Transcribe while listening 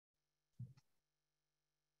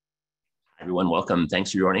Everyone, welcome.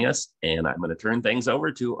 Thanks for joining us. And I'm going to turn things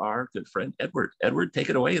over to our good friend, Edward. Edward, take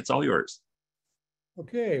it away. It's all yours.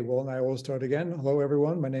 Okay, well, I will start again. Hello,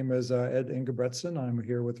 everyone. My name is Ed Ingebretsen. I'm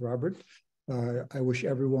here with Robert. I wish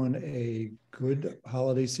everyone a good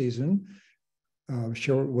holiday season.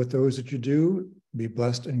 Share with those that you do. Be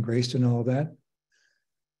blessed and graced and all of that.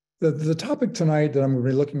 The topic tonight that I'm going to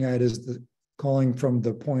be looking at is calling from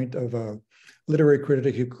the point of a literary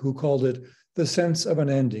critic who called it the sense of an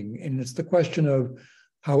ending. And it's the question of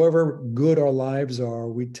however good our lives are,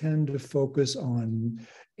 we tend to focus on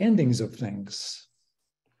endings of things.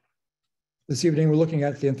 This evening, we're looking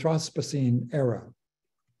at the Anthropocene era,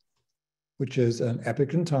 which is an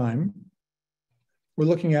epoch in time. We're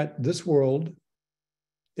looking at this world,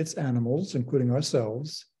 its animals, including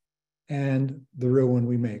ourselves, and the ruin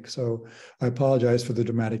we make. So I apologize for the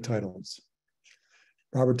dramatic titles.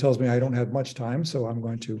 Robert tells me I don't have much time, so I'm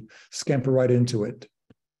going to scamper right into it.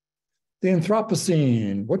 The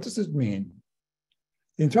Anthropocene, what does it mean?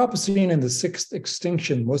 The Anthropocene and the sixth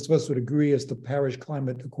extinction, most of us would agree, as the Paris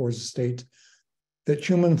Climate Accords state that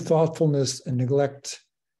human thoughtfulness and neglect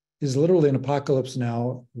is literally an apocalypse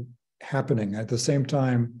now happening. At the same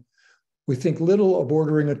time, we think little of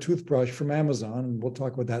ordering a toothbrush from Amazon, and we'll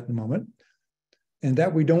talk about that in a moment, and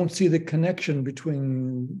that we don't see the connection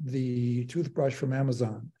between the toothbrush from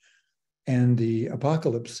Amazon and the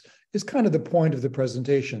apocalypse is kind of the point of the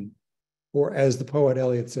presentation, or as the poet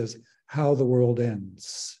Eliot says, how the world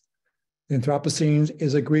ends. The Anthropocene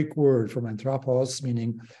is a Greek word from anthropos,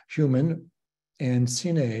 meaning human, and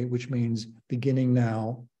sine, which means beginning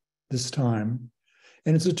now, this time.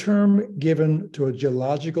 And it's a term given to a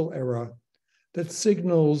geological era that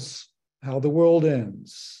signals how the world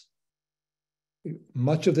ends.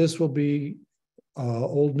 Much of this will be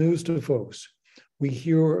old news to folks. We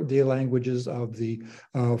hear the languages of the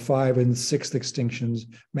 5th and 6th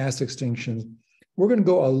extinctions, mass extinctions. We're going to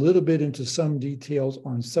go a little bit into some details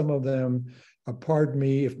on some of them. Pardon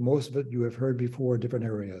me if most of it you have heard before in different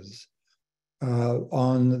areas.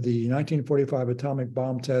 On the 1945 atomic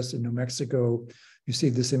bomb test in New Mexico, you see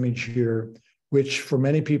this image here, which for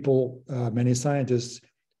many people, many scientists,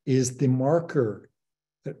 is the marker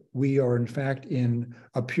that we are in fact in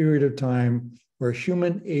a period of time where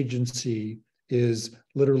human agency is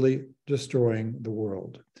literally destroying the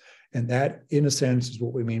world. And that, in a sense, is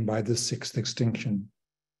what we mean by the sixth extinction.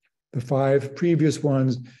 The 5 previous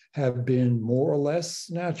ones have been more or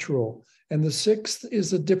less natural, and the sixth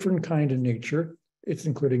is a different kind of nature. It's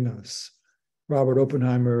including us. Robert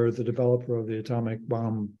Oppenheimer, the developer of the atomic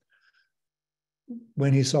bomb,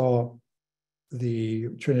 when he saw the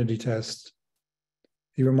Trinity test,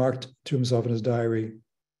 he remarked to himself in his diary,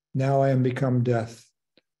 "Now I am become death,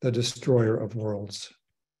 the destroyer of worlds."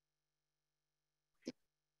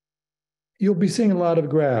 You'll be seeing a lot of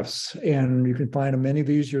graphs, and you can find many of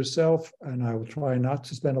these yourself, and I will try not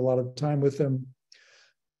to spend a lot of time with them.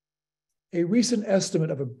 A recent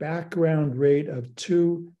estimate of a background rate of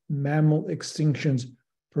 2 mammal extinctions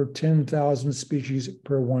per 10,000 species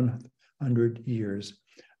per 100 years.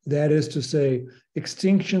 That is to say,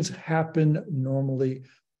 extinctions happen normally,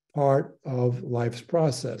 part of life's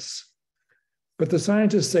process. But the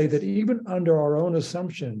scientists say that even under our own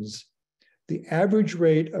assumptions, the average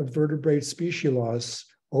rate of vertebrate species loss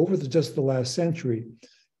over just the last century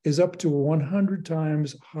is up to 100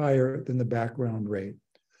 times higher than the background rate.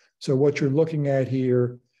 So what you're looking at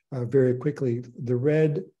here, very quickly, the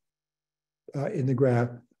red in the graph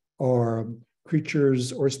are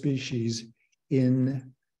creatures or species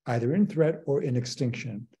either in threat or in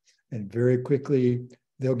extinction. And very quickly,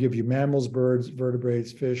 they'll give you mammals, birds,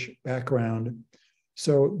 vertebrates, fish, background.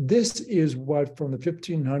 So this is what from the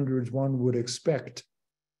 1500s one would expect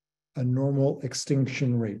a normal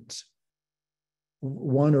extinction rate.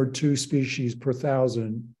 1 or 2 species per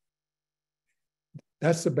 1,000.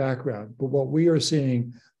 That's the background. But what we are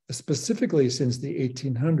seeing, specifically since the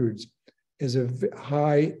 1800s, is a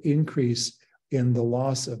high increase in the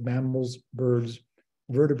loss of mammals, birds,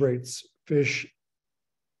 vertebrates, fish.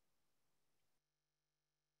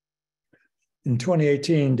 In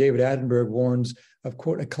 2018, David Attenborough warns of,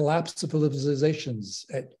 quote, a collapse of civilizations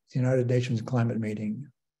at the United Nations climate meeting.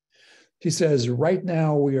 He says, right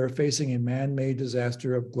now we are facing a man-made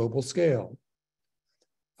disaster of global scale,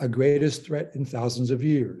 a greatest threat in thousands of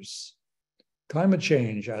years. Climate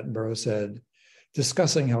change, Attenborough said,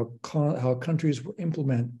 discussing how countries will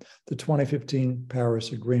implement the 2015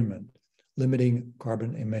 Paris Agreement, limiting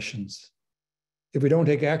carbon emissions. If we don't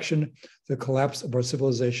take action, the collapse of our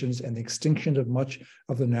civilizations and the extinction of much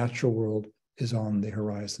of the natural world is on the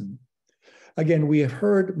horizon. Again, we have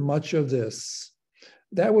heard much of this.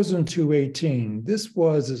 That was in 2018. This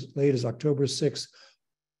was as late as October 6,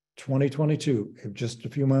 2022, just a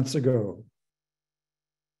few months ago.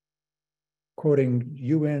 Quoting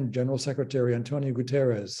UN General Secretary Antonio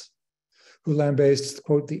Guterres, who lambastes,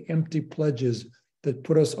 quote, the empty pledges that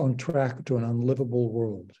put us on track to an unlivable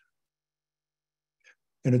world.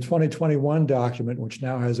 In a 2021 document, which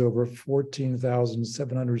now has over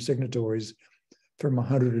 14,700 signatories from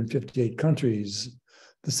 158 countries,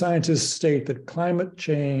 the scientists state that climate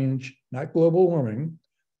change, not global warming,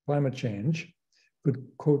 climate change, could,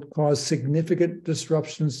 quote, cause significant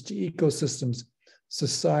disruptions to ecosystems,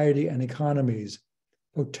 society, and economies,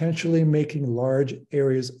 potentially making large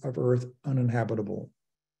areas of Earth uninhabitable.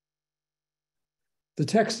 The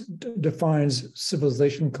text defines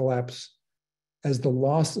civilization collapse as the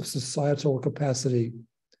loss of societal capacity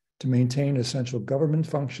to maintain essential government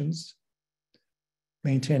functions,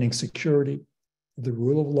 maintaining security, the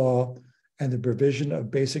rule of law, and the provision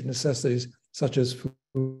of basic necessities such as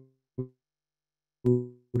food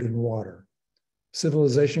and water.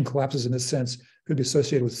 Civilization collapses in this sense could be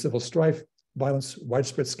associated with civil strife, violence,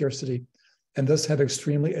 widespread scarcity, and thus have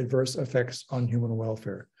extremely adverse effects on human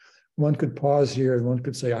welfare. One could pause here and one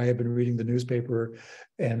could say, I have been reading the newspaper,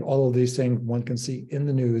 and all of these things one can see in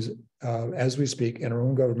the news as we speak in our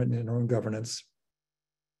own government and in our own governance.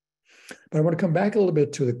 But I want to come back a little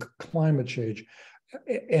bit to the climate change.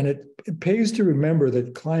 And it pays to remember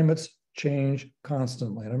that climates change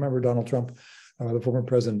constantly. And I remember Donald Trump, the former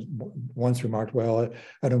president, once remarked, well,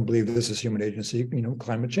 I don't believe this is human agency,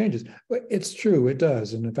 climate changes. But it's true, it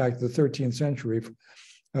does. And in fact, the 13th century,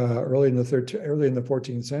 early in the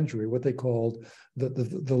 14th century, what they called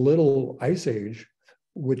the Little Ice Age,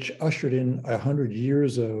 which ushered in 100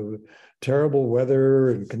 years of terrible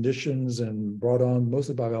weather and conditions and brought on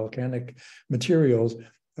mostly by volcanic materials,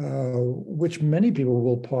 which many people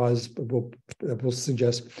will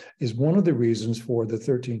suggest is one of the reasons for the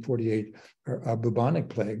 1348 bubonic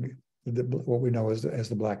plague, what we know as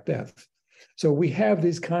the Black Death. So we have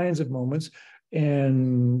these kinds of moments,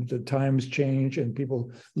 and the times change, and people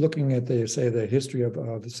looking at the history of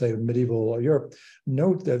medieval Europe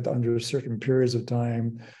note that under certain periods of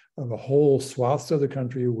time, the whole swaths of the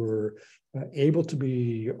country were able to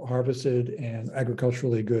be harvested and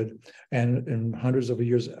agriculturally good, and in hundreds of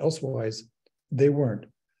years elsewise, they weren't.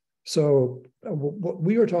 So what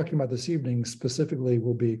we are talking about this evening specifically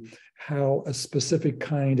will be how a specific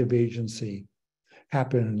kind of agency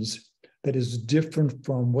happens that is different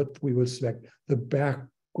from what we would expect the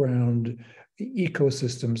background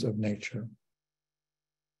ecosystems of nature.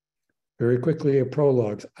 Very quickly, a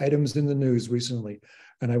prologue, items in the news recently.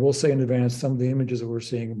 And I will say in advance, some of the images that we're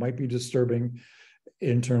seeing might be disturbing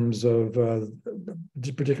in terms of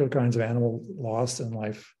particular kinds of animal loss and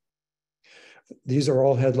life. These are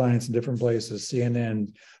all headlines in different places.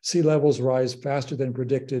 CNN, sea levels rise faster than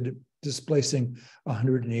predicted, displacing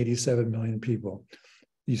 187 million people.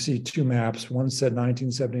 You see two maps, one said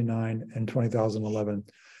 1979 and 2011.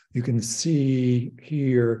 You can see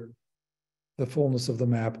here the fullness of the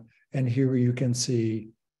map, and here you can see,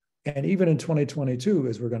 and even in 2022,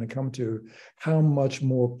 as we're going to come to, how much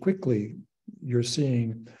more quickly you're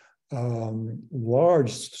seeing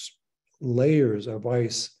large layers of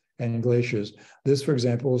ice and glaciers. This, for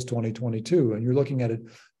example, is 2022, and you're looking at it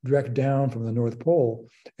direct down from the North Pole,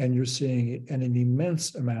 and you're seeing an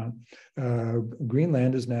immense amount.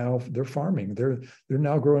 Greenland is now, they're farming. They're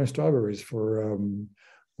now growing strawberries for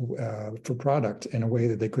product in a way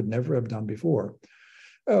that they could never have done before.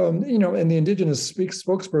 And the indigenous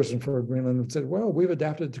spokesperson for Greenland said, well, we've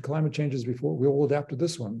adapted to climate changes before, we will adapt to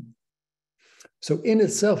this one. So in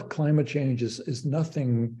itself, climate change is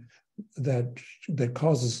nothing that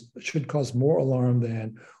should cause more alarm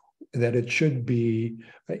than that it should be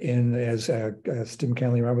in, as Tim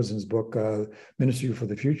Canley Robinson's book, Ministry for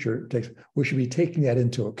the Future, we should be taking that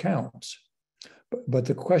into account. But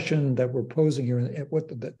the question that we're posing here, and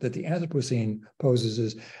that the Anthropocene poses,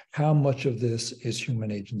 is how much of this is human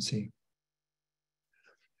agency?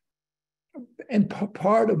 And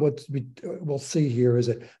part of what we'll see here is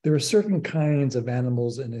that there are certain kinds of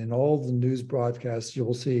animals, and in all the news broadcasts, you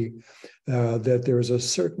will see that there is a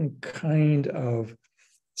certain kind of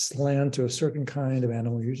slant to a certain kind of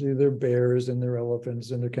animal. Usually they're bears and they're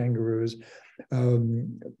elephants and they're kangaroos,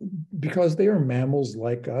 because they are mammals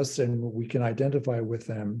like us and we can identify with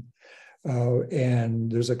them. And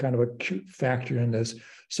there's a kind of a cute factor in this.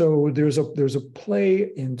 So there's a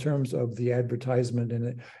play in terms of the advertisement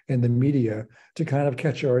and the media to kind of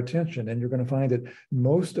catch our attention. And you're going to find that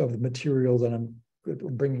most of the material that I'm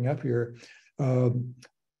bringing up here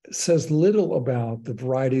says little about the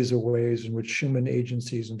varieties of ways in which human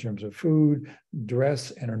agencies in terms of food,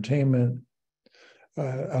 dress, entertainment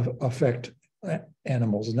affect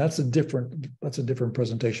animals. And that's a different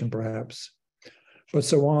presentation perhaps. But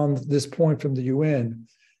so on this point from the UN,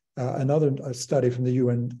 another study from the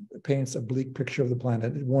UN paints a bleak picture of the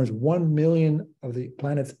planet. It warns 1 million of the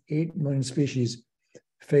planet's 8 million species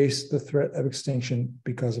face the threat of extinction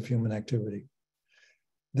because of human activity.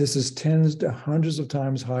 This is tens to hundreds of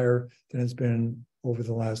times higher than it's been over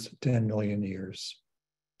the last 10 million years.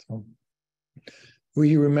 So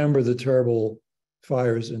we remember the terrible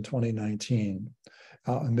fires in 2019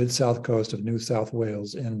 on the mid-south coast of New South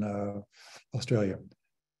Wales in Australia.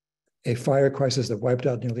 A fire crisis that wiped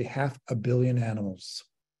out nearly 500 million animals.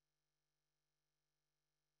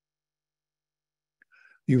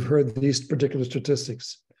 You've heard these particular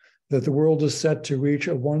statistics, that the world is set to reach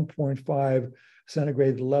a 1.5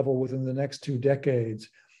 centigrade level within the next 2 decades.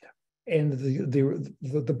 And the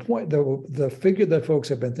figure that folks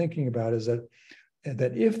have been thinking about is that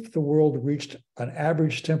if the world reached an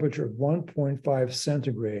average temperature of 1.5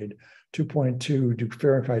 centigrade, 2.2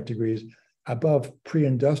 Fahrenheit degrees above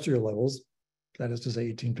pre-industrial levels, that is to say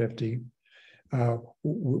 1850,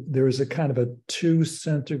 there is a kind of a 2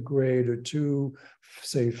 centigrade or 2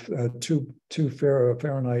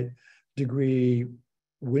 Fahrenheit degree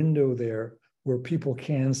window there where people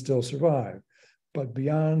can still survive. But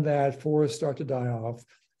beyond that, forests start to die off.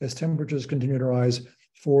 As temperatures continue to rise,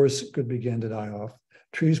 forests could begin to die off.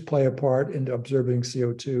 Trees play a part in absorbing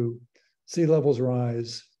CO2. Sea levels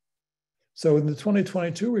rise. So in the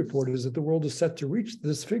 2022 report is that the world is set to reach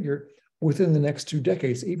this figure within the next 2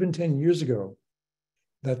 decades. Even 10 years ago,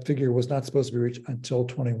 that figure was not supposed to be reached until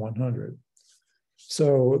 2100.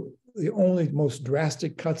 So the only most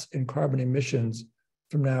drastic cuts in carbon emissions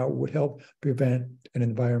from now would help prevent an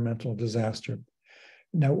environmental disaster.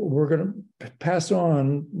 Now, we're going to pass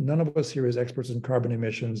on, none of us here is experts in carbon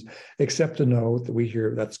emissions, except to know that we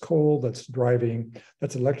hear that's coal, that's driving,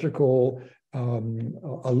 that's electrical. A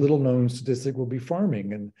little known statistic will be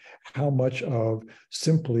farming and how much of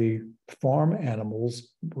simply farm animals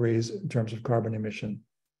raise in terms of carbon emission.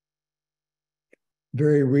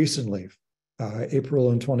 Very recently,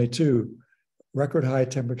 April in 22, record high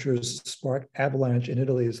temperatures sparked avalanche in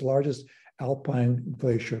Italy's largest alpine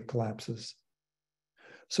glacier collapses.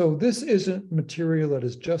 So this isn't material that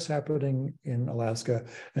is just happening in Alaska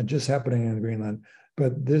and just happening in Greenland,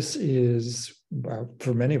 but this is,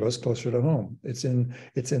 for many of us, closer to home. It's in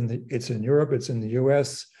Europe, it's in the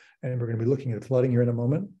US, and we're going to be looking at flooding here in a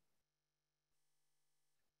moment.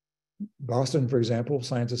 Boston, for example,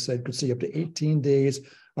 scientists said could see up to 18 days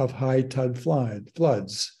of high tide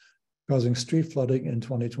floods, causing street flooding in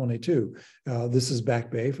 2022. This is Back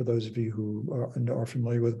Bay, for those of you who are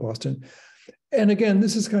familiar with Boston. And again,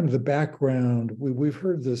 this is kind of the background. We've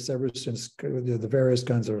heard this ever since the various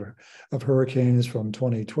kinds of hurricanes from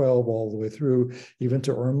 2012 all the way through, even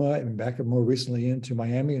to Irma, and back more recently into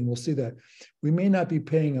Miami. And we'll see that we may not be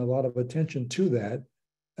paying a lot of attention to that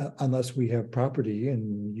unless we have property.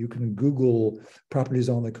 And you can Google properties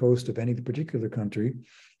on the coast of any particular country,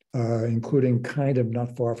 including kind of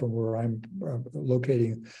not far from where I'm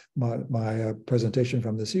locating my presentation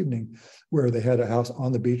from this evening, where they had a house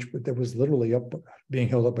on the beach, but that was literally being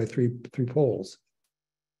held up by three poles.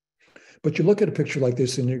 But you look at a picture like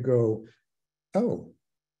this and you go, oh,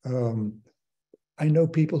 I know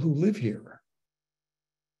people who live here.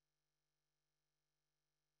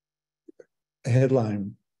 A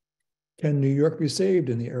headline, can New York be saved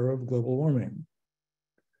in the era of global warming?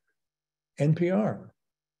 NPR.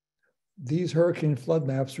 These hurricane flood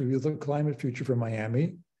maps reveal the climate future for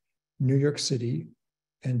Miami, New York City,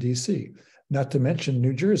 and DC, not to mention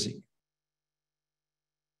New Jersey.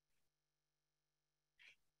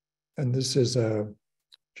 And this is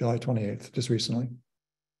July 28th, just recently.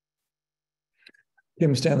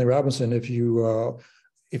 Kim Stanley Robinson, if you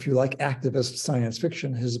like activist science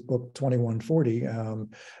fiction, his book 2140,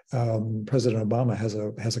 President Obama has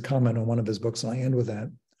a comment on one of his books, and I end with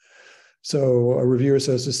that. So a reviewer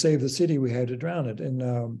says, to save the city, we had to drown it.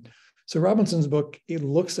 And so Robinson's book, it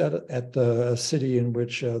looks at the city in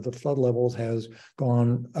which the flood levels has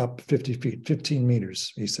gone up 50 feet, 15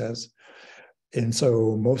 meters, he says. And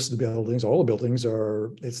so most of the buildings, all the buildings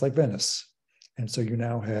it's like Venice. And so you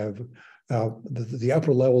now have the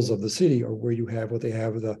upper levels of the city are where you have what they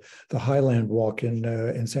have, the Highland Walk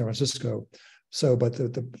in San Francisco. So, but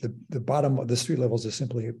the bottom of the street levels is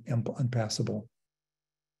simply unpassable.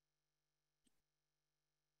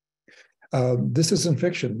 This isn't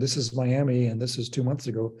fiction. This is Miami, and this is 2 months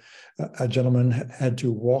ago. A gentleman had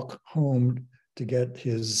to walk home to get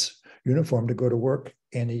his uniform to go to work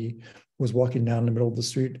he was walking down the middle of the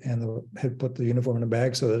street and had put the uniform in a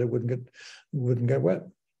bag so that it wouldn't get wet.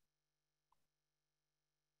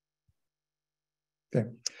 Okay.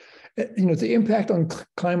 The impact on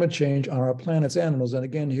climate change on our planet's animals. And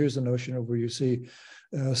again, here's the notion of where you see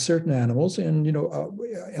certain animals, and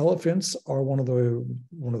elephants are one of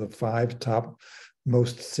the 5 top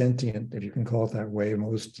most sentient, if you can call it that way,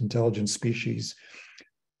 most intelligent species.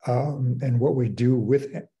 And what we do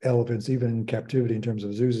with elephants, even in captivity in terms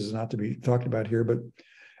of zoos, is not to be talked about here, but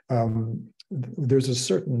there's a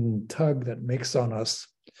certain tug that makes on us.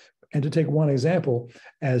 And to take one example,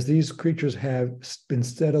 as these creatures have been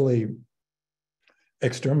steadily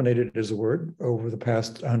exterminated, is a word, over the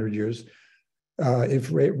past 100 years, if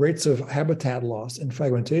rates of habitat loss and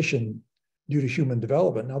fragmentation due to human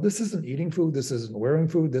development. Now, this isn't eating food, this isn't wearing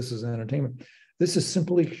food, this is entertainment. This is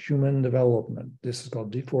simply human development. This is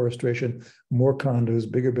called deforestation, more condos,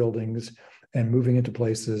 bigger buildings, and moving into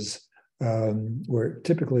places where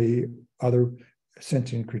typically other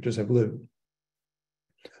sentient creatures have lived.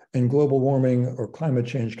 And global warming or climate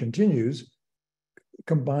change continues,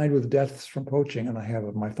 combined with deaths from poaching, and I have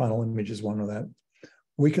my final image is one of that,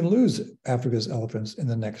 we can lose Africa's elephants in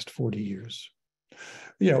the next 40 years.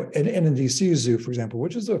 And in DC Zoo, for example,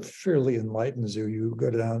 which is a fairly enlightened zoo, you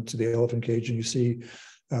go down to the elephant cage and you see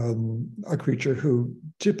a creature who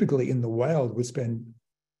typically in the wild would spend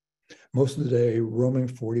most of the day roaming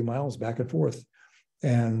 40 miles back and forth.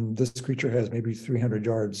 And this creature has maybe 300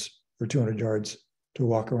 yards or 200 yards to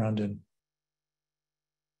walk around in.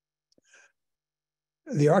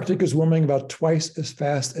 The Arctic is warming about twice as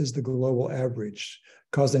fast as the global average,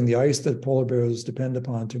 causing the ice that polar bears depend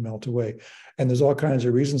upon to melt away. And there's all kinds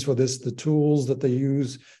of reasons for this. The tools that they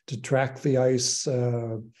use to track the ice,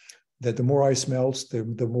 that the more ice melts,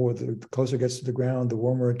 the closer it gets to the ground, the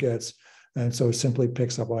warmer it gets. And so it simply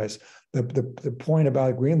picks up ice. The point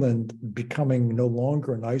about Greenland becoming no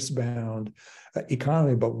longer an icebound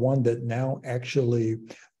economy, but one that now actually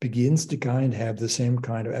begins to have the same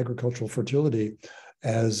kind of agricultural fertility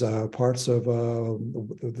as parts of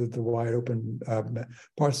the wide open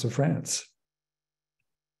parts of France.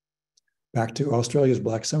 Back to Australia's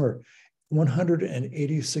Black Summer,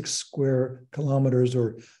 186 square kilometers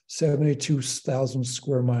or 72,000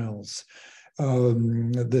 square miles.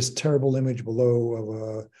 This terrible image below of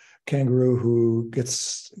a kangaroo who got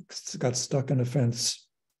stuck in a fence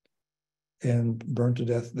and burned to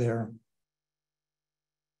death there.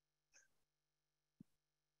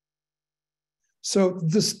 So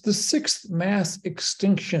the 6th mass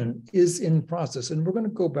extinction is in process, and we're going to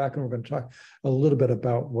go back and we're going to talk a little bit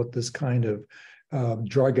about what this kind of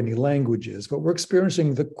jargony language is. But we're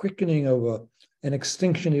experiencing the quickening of an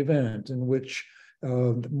extinction event in which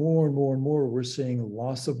more and more and more we're seeing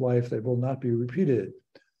loss of life that will not be repeated,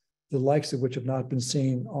 the likes of which have not been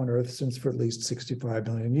seen on Earth since for at least 65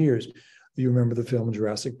 million years. You remember the film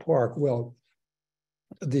Jurassic Park? Well,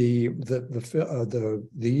 the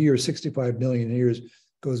year 65 million years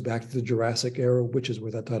goes back to the Jurassic era, which is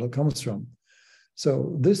where that title comes from.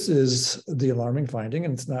 So this is the alarming finding,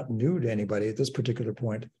 and it's not new to anybody at this particular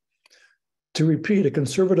point. To repeat, a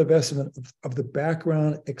conservative estimate of the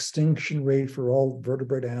background extinction rate for all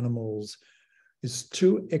vertebrate animals is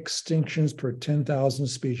 2 extinctions per 10,000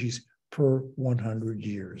 species per 100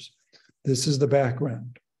 years. This is the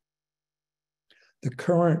background. The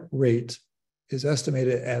current rate is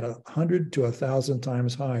estimated at 100 to 1,000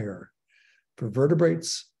 times higher for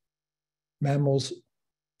vertebrates, mammals,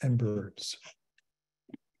 and birds.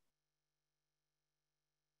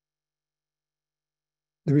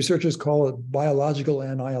 The researchers call it biological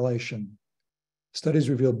annihilation. Studies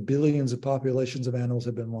reveal billions of populations of animals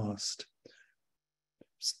have been lost.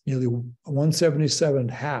 Nearly 177,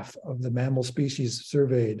 half of the mammal species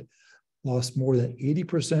surveyed, lost more than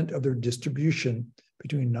 80% of their distribution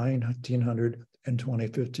between 1900 and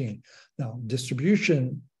 2015. Now,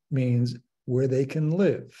 distribution means where they can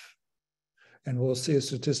live. And we'll see a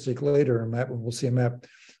statistic later, we'll see a map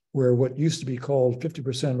where what used to be called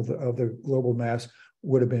 50% of the global mass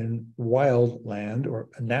would have been wild land or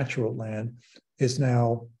natural land is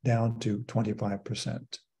now down to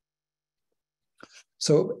 25%.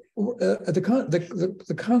 So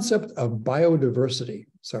the concept of biodiversity,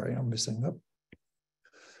 sorry, I'm missing up,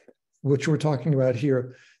 which we're talking about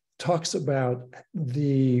here, talks about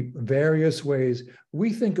the various ways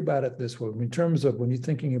we think about it this way in terms of when you're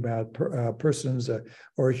thinking about persons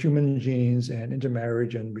or human genes and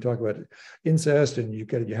intermarriage, and we talk about incest, and you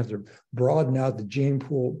have to broaden out the gene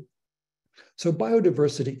pool. So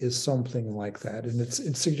biodiversity is something like that, and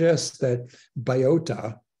it suggests that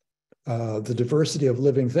biota, the diversity of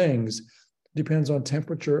living things, depends on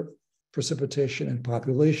temperature precipitation, and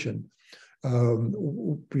population.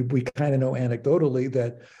 We kind of know anecdotally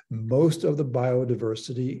that most of the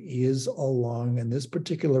biodiversity is along in this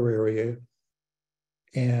particular area,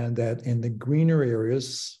 and that in the greener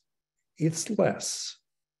areas, it's less.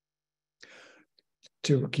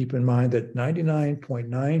 To keep in mind that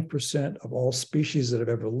 99.9% of all species that have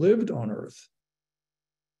ever lived on Earth,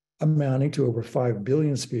 amounting to over 5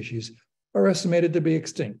 billion species, are estimated to be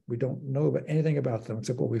extinct. We don't know about anything about them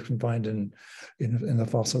except what we can find in the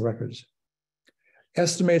fossil records.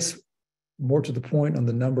 Estimates, more to the point, on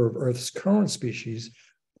the number of Earth's current species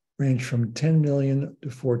range from 10 million to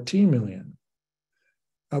 14 million,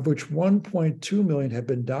 of which 1.2 million have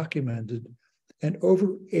been documented, and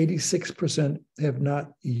over 86% have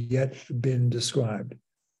not yet been described.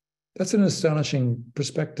 That's an astonishing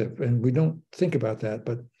perspective, and we don't think about that,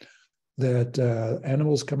 but that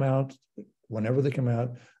animals come out whenever they come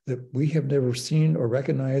out that we have never seen or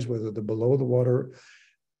recognized, whether they're below the water.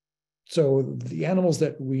 So the animals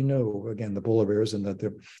that we know, again, the polar bears, and that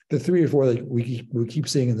the 3 or 4 that we keep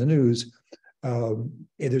seeing in the news,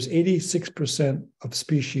 there's 86% of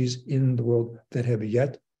species in the world that have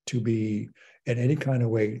yet to be in any kind of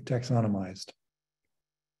way taxonomized.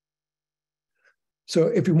 So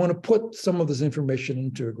if you want to put some of this information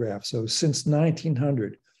into a graph, so since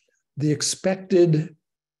 1900, the expected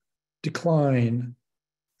decline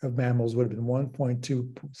of mammals would have been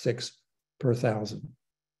 1.26 per 1,000.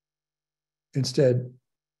 Instead,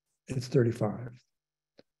 it's 35.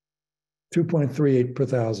 2.38 per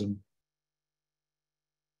 1,000,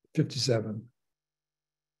 57.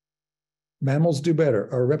 Mammals do better,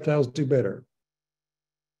 or reptiles do better.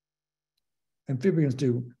 Amphibians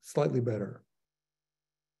do slightly better.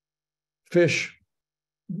 Fish,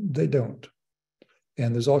 they don't.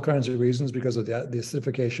 And there's all kinds of reasons because of the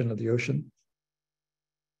acidification of the ocean.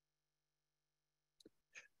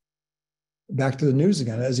 Back to the news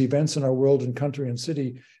again, as events in our world and country and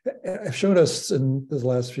city have shown us in the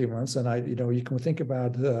last few months, and you can think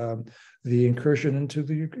about the incursion into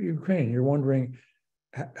the Ukraine. You're wondering,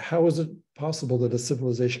 how is it possible that a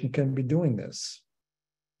civilization can be doing this?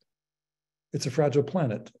 It's a fragile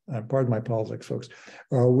planet. Pardon my politics, folks.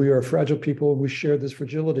 We are fragile people. We share this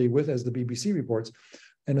fragility with, as the BBC reports,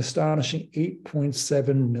 an astonishing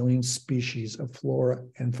 8.7 million species of flora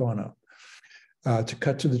and fauna. To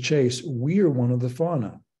cut to the chase, we are one of the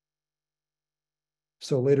fauna.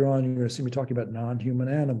 So later on, you're going to see me talking about non-human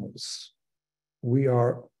animals. We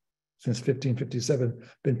are, since 1557,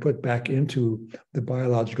 been put back into the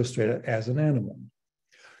biological strata as an animal.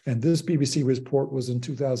 And this BBC report was in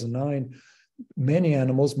 2009. Many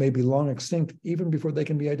animals may be long extinct even before they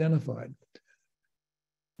can be identified.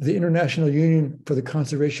 The International Union for the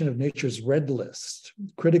Conservation of Nature's Red List,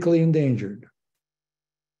 critically endangered,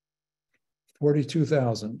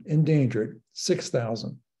 42,000, endangered,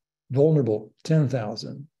 6,000, vulnerable,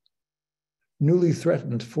 10,000, newly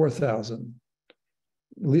threatened, 4,000,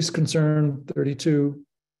 least concern, 32,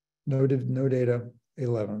 no data,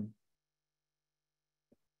 11.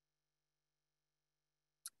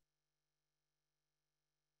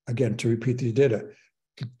 Again, to repeat the data,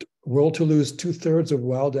 world to lose 2/3 of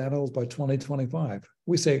wild animals by 2025.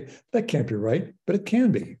 We say that can't be right, but it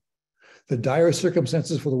can be. The dire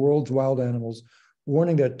circumstances for the world's wild animals,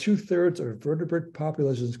 warning that 2/3 of vertebrate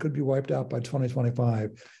populations could be wiped out by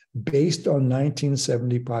 2025 based on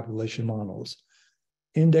 1970 population models.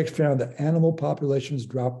 Index found that animal populations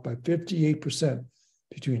dropped by 58%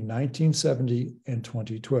 between 1970 and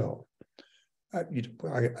 2012.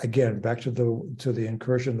 Again, back to the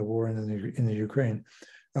incursion, the war in the Ukraine,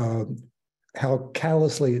 how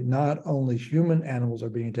callously not only human animals are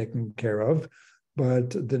being taken care of, but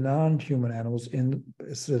the non-human animals in,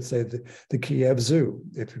 let's say, the Kiev Zoo,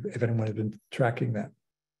 if anyone has been tracking that.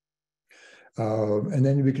 And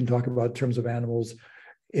then we can talk about terms of animals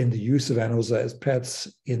in the use of animals as pets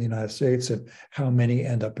in the United States and how many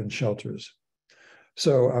end up in shelters.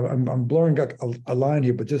 So I'm blurring out a line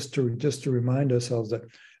here, but just to remind ourselves that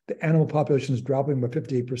the animal population is dropping by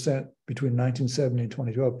 58% between 1970 and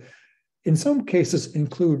 2012. In some cases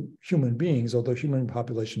include human beings, although human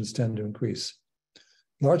populations tend to increase,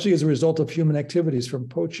 largely as a result of human activities from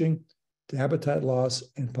poaching to habitat loss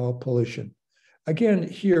and pollution. Again,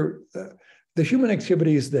 here, the human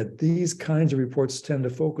activities that these kinds of reports tend to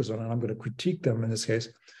focus on, and I'm going to critique them in this case,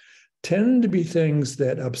 tend to be things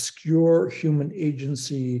that obscure human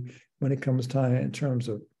agency when it comes time in terms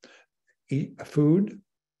of food,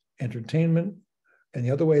 entertainment, and the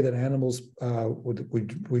other way that animals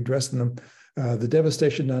we dress in them, the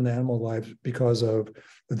devastation done to animal lives because of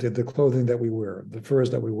the clothing that we wear, the furs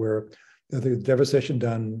that we wear, the devastation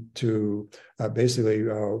done to basically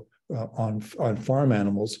on farm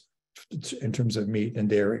animals in terms of meat and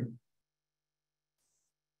dairy.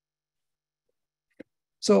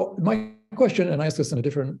 So my question, and I ask this in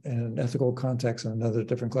an ethical context in another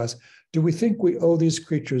different class, do we think we owe these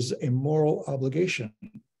creatures a moral obligation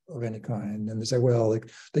of any kind? And they say, well,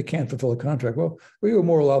 they can't fulfill a contract. Well, we owe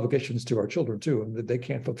moral obligations to our children too, and that they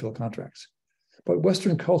can't fulfill contracts. But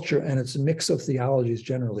Western culture and its mix of theologies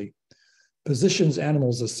generally positions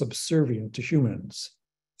animals as subservient to humans.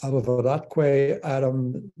 Abavodatque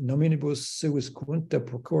adam nominibus suis quinta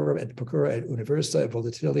procura et universa et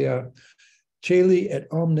volatilia Celi et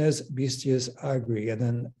omnes bestias agri, and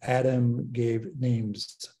then Adam gave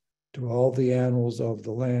names to all the animals of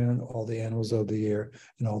the land, all the animals of the air,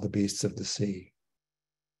 and all the beasts of the sea.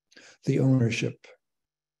 The ownership.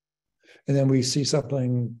 And then we see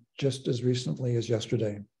something just as recently as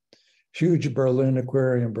yesterday. Huge Berlin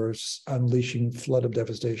aquarium bursts unleashing flood of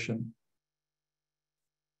devastation.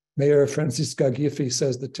 Mayor Franziska Giffey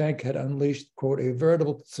says the tank had unleashed, quote, a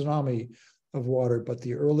veritable tsunami of water, but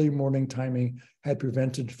the early morning timing had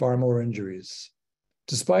prevented far more injuries.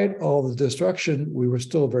 Despite all the destruction, we were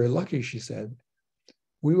still very lucky, she said.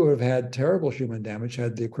 We would have had terrible human damage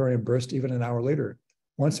had the aquarium burst even an hour later.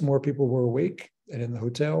 Once more people were awake and in the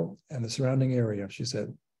hotel and the surrounding area, she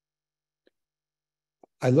said.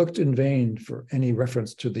 I looked in vain for any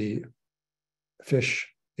reference to the fish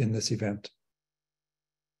in this event.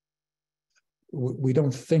 We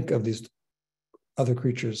don't think of these other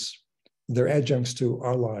creatures. They're adjuncts to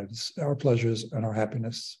our lives, our pleasures, and our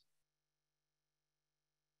happiness.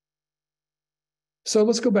 So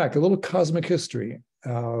let's go back, a little cosmic history.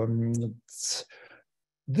 This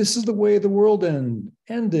is the way the world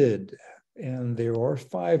ended, and there are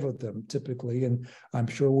 5 of them typically, and I'm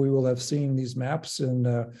sure we will have seen these maps, and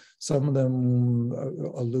some of them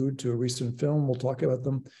allude to a recent film. We'll talk about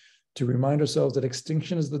them to remind ourselves that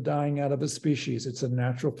extinction is the dying out of a species. It's a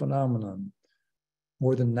natural phenomenon.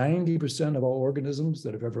 More than 90% of all organisms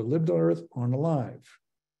that have ever lived on Earth aren't alive.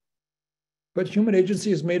 But human agency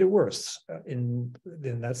has made it worse. And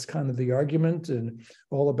that's kind of the argument and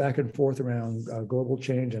all the back and forth around global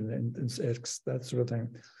change and that sort of thing.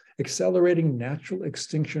 Accelerating natural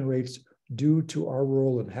extinction rates due to our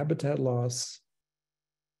role in habitat loss,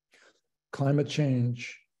 climate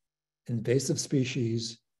change, invasive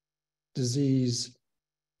species, disease,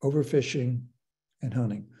 overfishing, and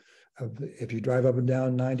hunting. If you drive up and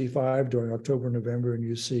down 95 during October, November, and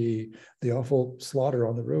you see the awful slaughter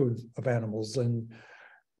on the road of animals, and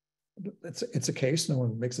it's a case, no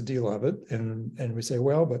one makes a deal of it, and we say,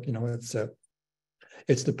 well, but you know,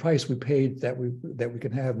 it's the price we paid that we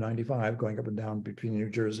can have 95 going up and down between New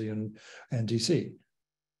Jersey and DC.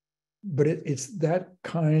 But it's that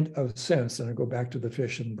kind of sense, and I go back to the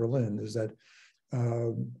fish in Berlin, is that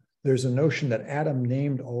there's a notion that Adam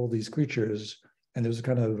named all these creatures, and there's a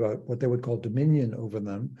kind of what they would call dominion over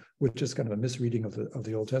them, which is kind of a misreading of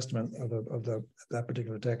the Old Testament of that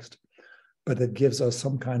particular text, but that gives us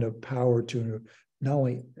some kind of power to not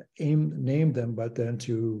only name them, but then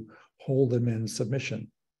to hold them in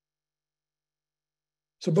submission.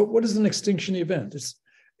 So, but what is an extinction event?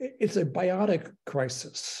 It's a biotic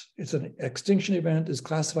crisis. It's an extinction event is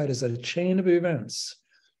classified as a chain of events.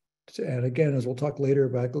 And again, as we'll talk later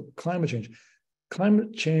about climate change.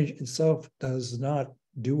 Climate change itself does not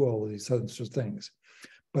do all of these sorts of things,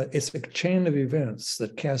 but it's a chain of events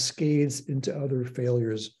that cascades into other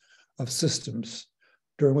failures of systems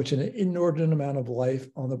during which an inordinate amount of life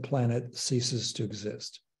on the planet ceases to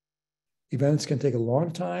exist. Events can take a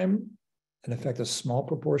long time and affect a small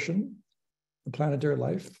proportion of planetary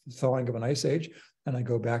life, the thawing of an ice age, and I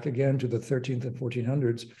go back again to the 13th and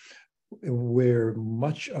 1400s, where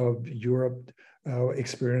much of Europe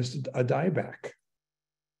experienced a dieback.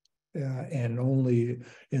 And only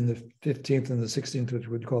in the 15th and the 16th, which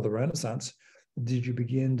we'd call the Renaissance, did you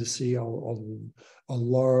begin to see a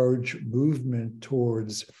large movement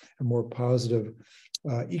towards a more positive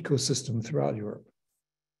ecosystem throughout Europe.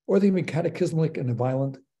 Or they can be cataclysmic and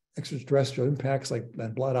violent extraterrestrial impacts like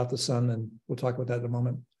that blot out the sun, and we'll talk about that in a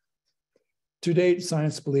moment. To date,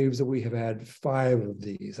 science believes that we have had 5 of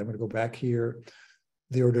these. I'm going to go back here.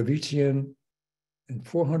 The Ordovician, and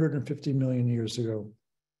 450 million years ago,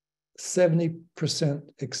 70%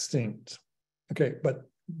 extinct. Okay, but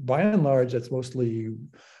by and large, that's mostly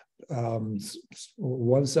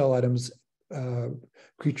one-cell items,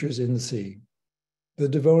 creatures in the sea. The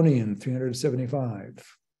Devonian, 375.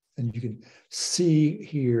 And you can see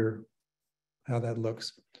here how that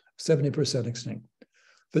looks, 70% extinct.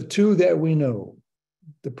 The 2 that we know,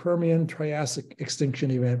 the Permian-Triassic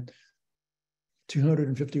extinction event,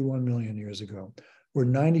 251 million years ago, were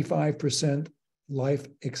 95% life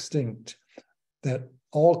extinct, that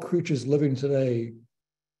all creatures living today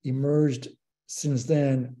emerged since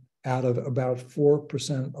then out of about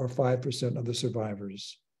 4% or 5% of the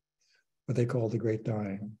survivors, what they call the Great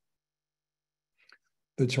Dying.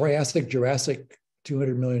 The Triassic, Jurassic,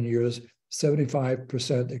 200 million years,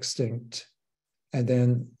 75% extinct. And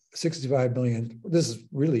then 65 million, this is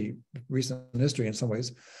really recent history in some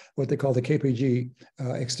ways, what they call the KPG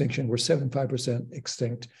extinction, were 75%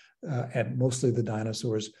 extinct, and mostly the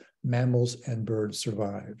dinosaurs, mammals and birds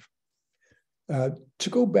survive. To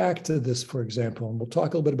go back to this, for example, and we'll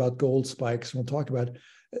talk a little bit about gold spikes, and we'll talk about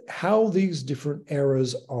how these different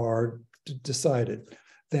eras are decided.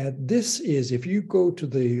 That this is, if you go to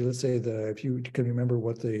the, let's say if you can remember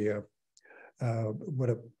what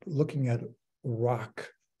looking at rock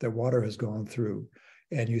that water has gone through,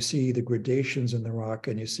 and you see the gradations in the rock,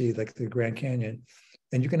 and you see like the Grand Canyon,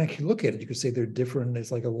 and you can actually look at it. You can say they're different.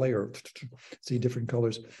 It's like a layer, see different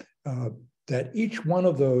colors. That each one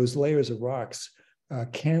of those layers of rocks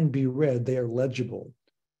can be read. They are legible,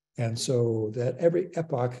 and so that every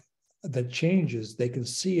epoch that changes, they can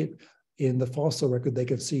see it in the fossil record. They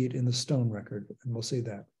can see it in the stone record, and we'll see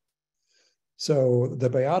that. So the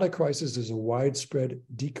biotic crisis is a widespread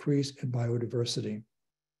decrease in biodiversity.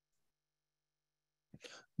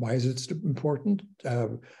 Why is it important?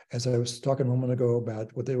 As I was talking a moment ago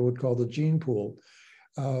about what they would call the gene pool,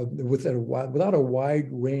 without a wide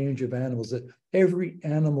range of animals, that every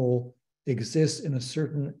animal exists in a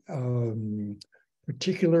certain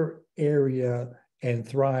particular area and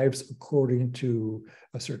thrives according to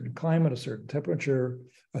a certain climate, a certain temperature,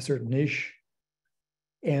 a certain niche.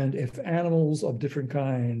 And if animals of different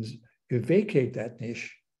kinds vacate that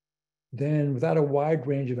niche, then without a wide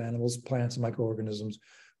range of animals, plants, and microorganisms,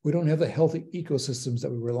 we don't have the healthy ecosystems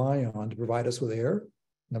that we rely on to provide us with air,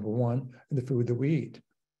 number one, and the food that we eat.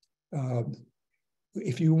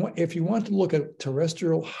 If you want to look at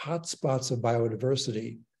terrestrial hotspots of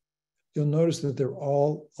biodiversity, you'll notice that they're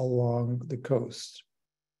all along the coast.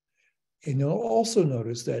 And you'll also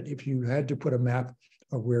notice that if you had to put a map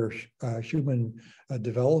of where human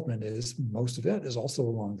development is, most of it is also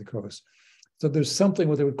along the coast. So there's something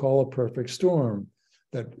what they would call a perfect storm,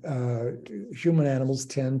 that human animals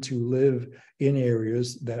tend to live in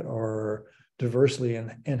areas that are diversely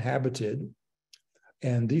inhabited.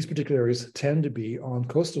 And these particular areas tend to be on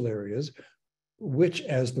coastal areas, which,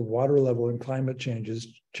 as the water level and climate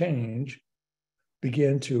change,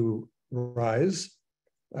 begin to rise.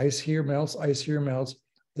 Ice here melts, ice here melts.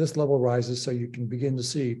 This level rises, so you can begin to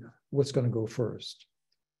see what's going to go first.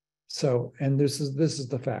 So, and this is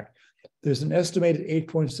the fact. There's an estimated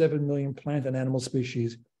 8.7 million plant and animal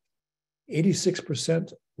species,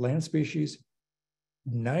 86% land species,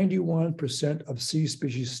 91% of sea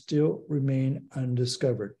species still remain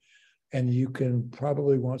undiscovered. And you can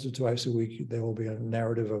probably once or twice a week, there will be a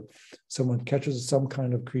narrative of someone catches some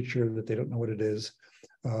kind of creature that they don't know what it is.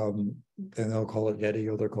 And they'll call it Yeti,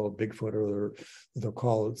 or they'll call it Bigfoot, or they'll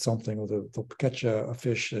call it something, or they'll catch a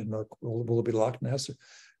fish, and will it be Loch Ness?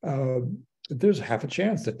 There's half a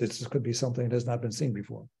chance that this could be something that has not been seen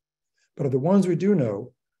before. But of the ones we do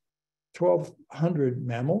know, 1,200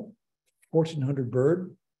 mammal, 1,400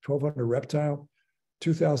 bird, 1,200 reptile,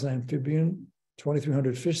 2,000 amphibian,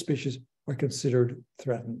 2,300 fish species are considered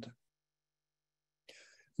threatened.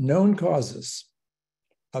 Known causes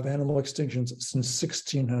of animal extinctions since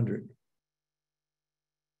 1600.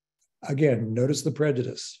 Again, notice the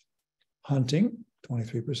prejudice. Hunting,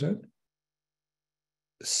 23%.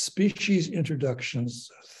 Species introductions,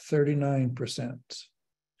 39%.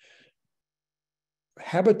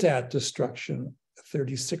 Habitat destruction,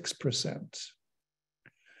 36%.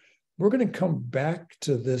 We're going to come back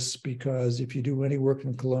to this because if you do any work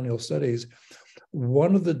in colonial studies,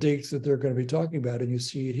 one of the dates that they're going to be talking about, and you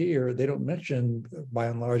see it here, they don't mention by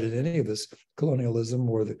and large in any of this colonialism,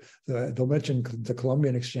 or they'll mention the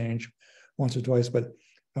Columbian Exchange once or twice, but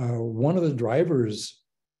one of the drivers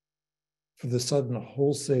for the sudden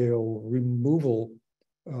wholesale removal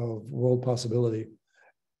of world possibility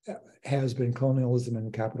has been colonialism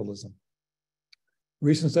and capitalism.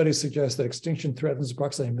 Recent studies suggest that extinction threatens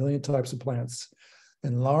approximately 1 million types of plants,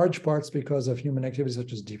 in large parts because of human activities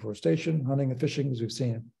such as deforestation, hunting, and fishing, as we've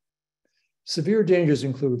seen. Severe dangers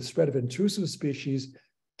include the spread of intrusive species,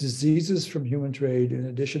 diseases from human trade, in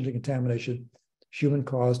addition to contamination,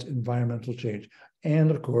 human-caused environmental change, and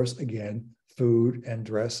of course, again, food and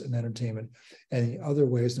dress and entertainment, and the other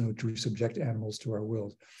ways in which we subject animals to our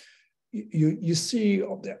wills. You see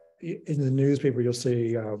in the newspaper, you'll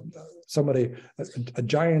see somebody, a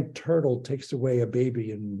giant turtle takes away a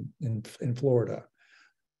baby in Florida,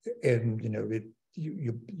 and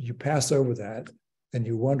you pass over that, And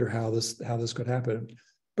you wonder how this could happen.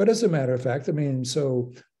 But as a matter of fact, I mean,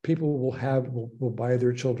 so people will buy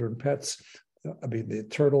their children pets. I mean, the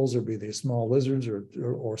turtles, or be they small lizards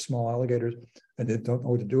or small alligators, and they don't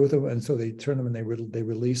know what to do with them, and so they turn them and they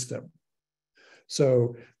release them.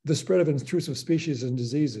 So the spread of intrusive species and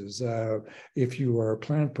diseases. If you are a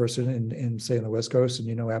plant person in say in the West Coast, and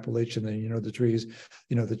you know Appalachian, and you know the trees,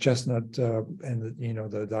 you know the chestnut, and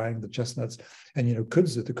the chestnuts, and you know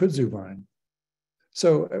the kudzu vine.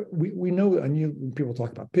 So we know, and people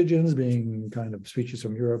talk about pigeons being kind of species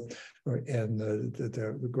from Europe, and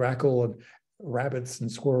the grackle, and rabbits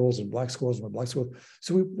and squirrels and black squirrels and black squirrels.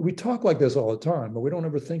 So we talk like this all the time, but we don't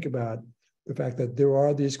ever think about the fact that there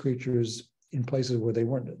are these creatures in places where they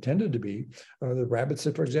weren't intended to be. The rabbits,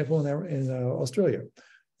 for example, in Australia,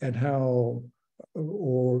 and how,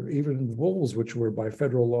 or even wolves, which were by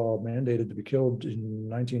federal law mandated to be killed in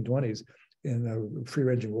 1920s, in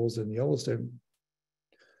free-ranging wolves in Yellowstone,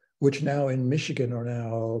 which now in Michigan are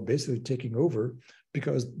now basically taking over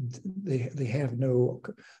because they have no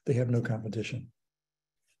competition.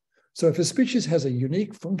 So if a species has a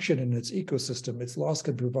unique function in its ecosystem, its loss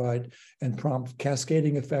can provide and prompt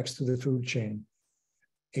cascading effects through the food chain,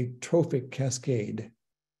 a trophic cascade,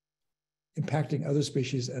 impacting other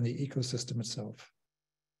species and the ecosystem itself.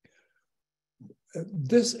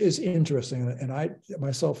 This is interesting, and I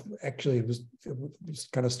myself actually was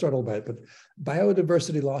kind of startled by it, but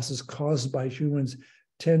biodiversity losses caused by humans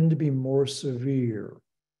tend to be more severe.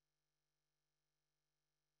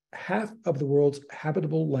 Half of the world's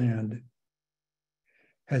habitable land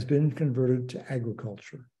has been converted to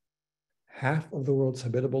agriculture. Half of the world's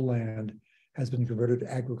habitable land has been converted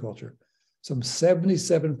to agriculture. Some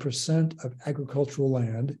 77% of agricultural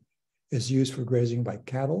land is used for grazing by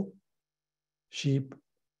cattle, sheep,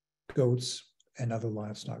 goats, and other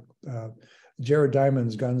livestock. Jared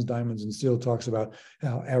Diamond's Guns, Diamonds, and Steel talks about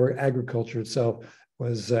how our agriculture itself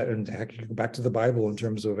was, and heck, you go back to the Bible in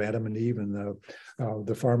terms of Adam and Eve and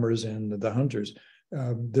the farmers and the hunters.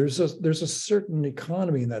 There's a certain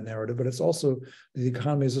economy in that narrative, but it's also the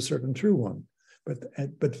economy is a certain true one. But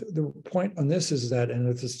the point on this is that, and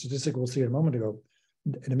it's a statistic we'll see in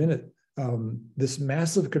a minute, this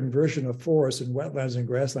massive conversion of forests and wetlands and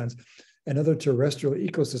grasslands and other terrestrial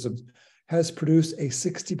ecosystems has produced a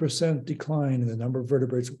 60% decline in the number of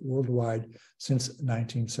vertebrates worldwide since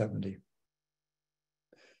 1970.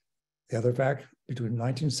 The other fact, between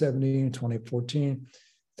 1970 and 2014,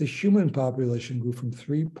 the human population grew from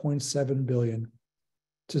 3.7 billion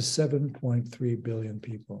to 7.3 billion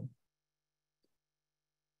people.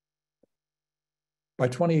 By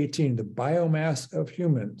 2018, the biomass of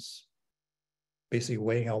humans, basically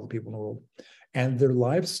weighing all the people in the world, and their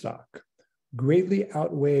livestock greatly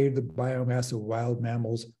outweighed the biomass of wild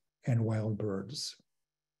mammals and wild birds.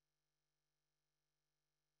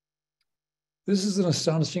 This is an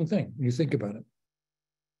astonishing thing when you think about it.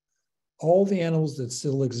 All the animals that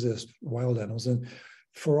still exist, wild animals, and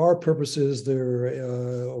for our purposes, there's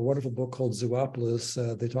a wonderful book called Zoopolis.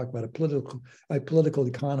 They talk about a political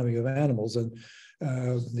economy of animals, and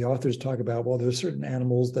the authors talk about, well, there's certain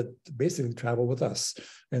animals that basically travel with us,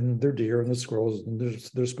 and they're deer and the squirrels and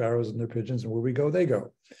their sparrows and their pigeons, and where we go, they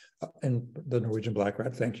go. And the Norwegian black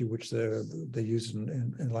rat, thank you, which they use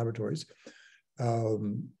in laboratories.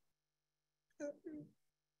 And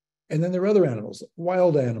then there are other animals,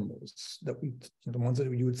 wild animals, the ones that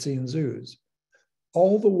you would see in zoos.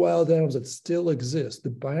 All the wild animals that still exist, the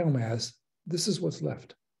biomass, this is what's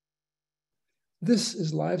left. This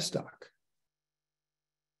is livestock.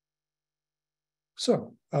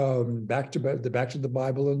 So back to the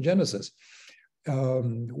Bible and Genesis.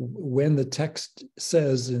 When the text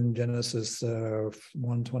says in Genesis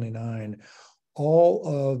 1:29, all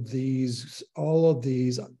of these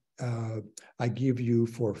I give you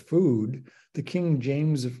for food, the King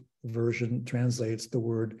James Version translates the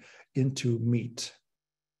word into meat.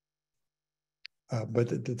 But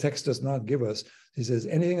the text does not give us, he says,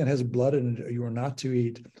 anything that has blood in it, you are not to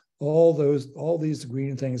eat. All these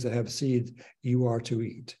green things that have seeds, you are to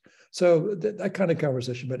eat. So that kind of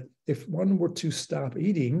conversation. But if one were to stop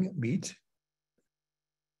eating meat,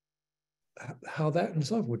 how that in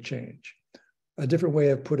itself would change. A different way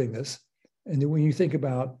of putting this. And then when you think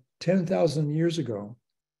about 10,000 years ago,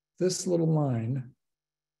 this little line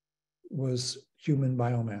was human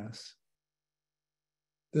biomass.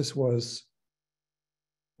 This was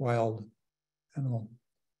wild animal.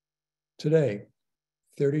 Today,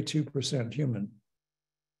 32% human,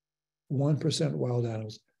 1% wild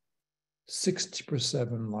animals,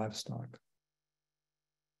 60% livestock.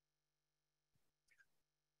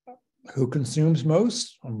 Who consumes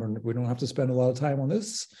most? We don't have to spend a lot of time on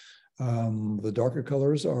this. The darker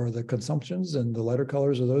colors are the consumptions, and the lighter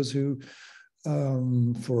colors are those who,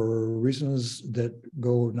 for reasons that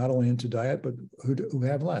go not only into diet, but who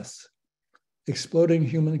have less. Exploding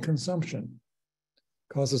human consumption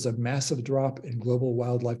causes a massive drop in global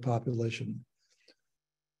wildlife population.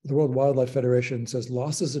 The World Wildlife Federation says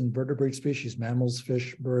losses in vertebrate species, mammals,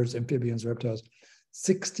 fish, birds, amphibians, reptiles,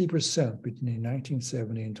 60% between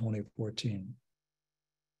 1970 and 2014.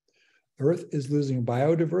 Earth is losing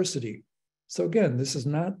biodiversity. So again, this is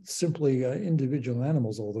not simply individual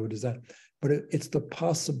animals, although it is that, but it's the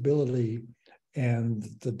possibility and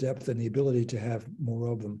the depth and the ability to have more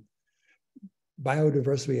of them.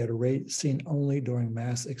 Biodiversity at a rate seen only during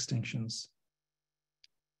mass extinctions.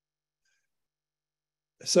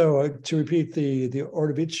 So to repeat, the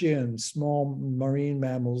Ordovician, small marine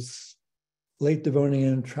mammals, late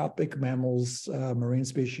Devonian, tropic mammals, marine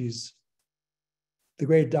species, the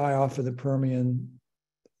great die-off of the Permian,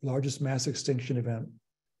 largest mass extinction event,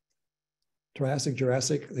 Triassic,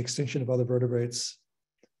 Jurassic, the extinction of other vertebrates,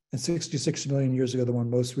 and 66 million years ago, the one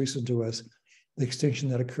most recent to us, the extinction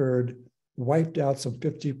that occurred wiped out some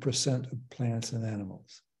 50% of plants and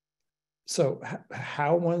animals. So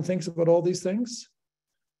how one thinks about all these things?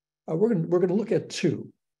 We're going to look at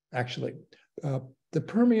two, actually. The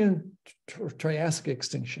Permian Triassic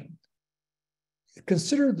extinction,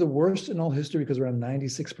 considered the worst in all history because around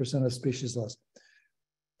 96% of species lost,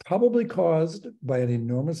 probably caused by an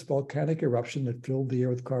enormous volcanic eruption that filled the air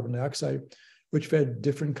with carbon dioxide, which fed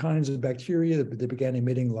different kinds of bacteria. They began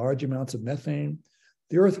emitting large amounts of methane.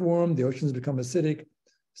 The earth warmed, the oceans become acidic.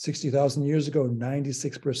 60,000 years ago,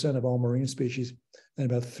 96% of all marine species and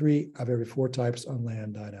about 3 of every 4 types on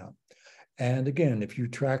land died out. And again, if you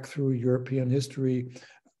track through European history,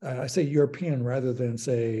 I say European rather than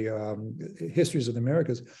say histories of the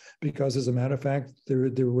Americas, because as a matter of fact,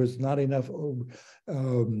 there was not enough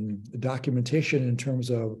documentation in terms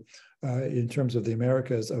of the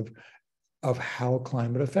Americas of how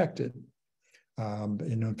climate affected.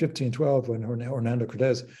 In 1512, when Hernando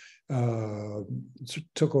Cortez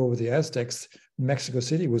took over the Aztecs, Mexico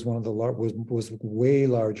City was one of the was way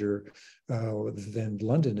larger than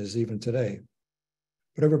London is even today.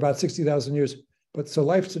 But over about 60,000 years. But so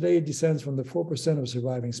life today descends from the 4% of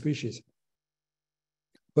surviving species.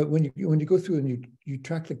 But when you go through and you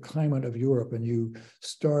track the climate of Europe and you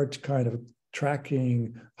start kind of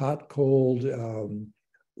tracking hot, cold,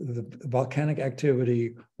 the volcanic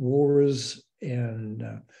activity, wars, and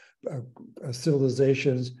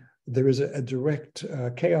civilizations, there is a direct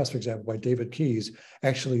chaos, for example, by David Keyes,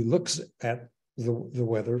 actually looks at the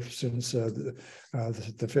weather since the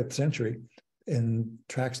 5th century and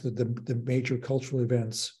tracks the major cultural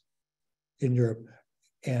events in Europe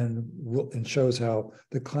and shows how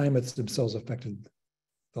the climates themselves affected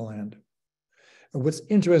the land. And what's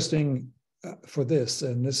interesting for this,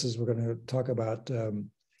 and this is, we're going to talk about,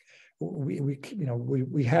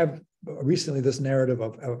 we have recently this narrative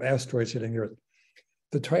of asteroids hitting Earth.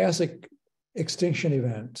 The Triassic extinction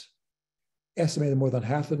event estimated more than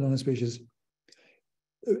half the known species.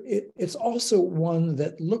 It's also one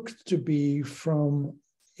that looked to be from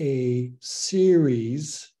a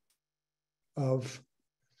series of,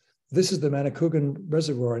 this is the Manicouagan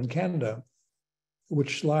Reservoir in Canada,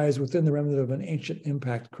 which lies within the remnant of an ancient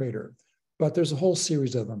impact crater. But there's a whole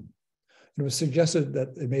series of them. And it was suggested that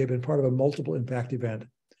it may have been part of a multiple impact event.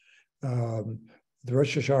 The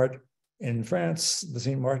Rochechart in France, the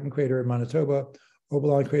St. Martin crater in Manitoba,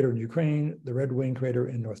 Obolon crater in Ukraine, the Red Wing crater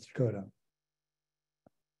in North Dakota.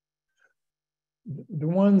 The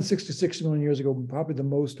one 66 million years ago, probably the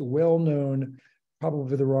most well-known, probably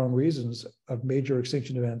for the wrong reasons, of major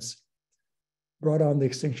extinction events, brought on the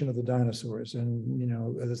extinction of the dinosaurs.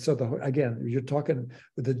 And, so again, you're talking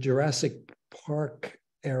with the Jurassic Park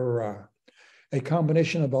era, a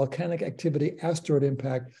combination of volcanic activity, asteroid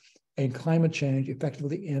impact, and climate change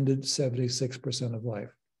effectively ended 76% of life.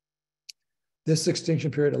 This extinction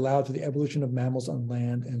period allowed for the evolution of mammals on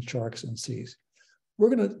land and sharks in seas. We're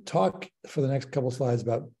going to talk for the next couple of slides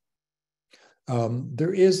about,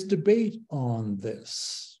 there is debate on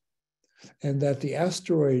this, and that the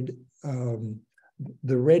asteroid,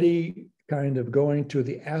 the ready kind of going to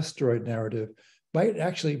the asteroid narrative might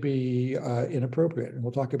actually be inappropriate, and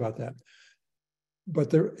we'll talk about that.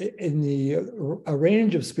 But there, in a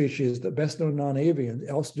range of species, the best known non-avian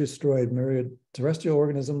also destroyed myriad terrestrial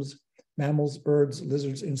organisms, mammals, birds,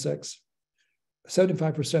 lizards, insects.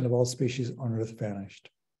 75% of all species on Earth vanished.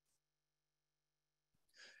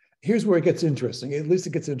 Here's where it gets interesting. At least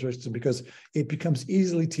it gets interesting because it becomes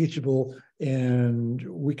easily teachable, and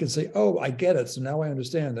we can say, oh, I get it. So now I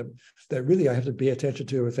understand that really I have to pay attention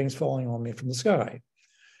to things falling on me from the sky.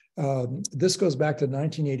 This goes back to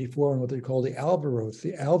 1984 and what they call the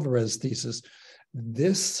Alvarez thesis.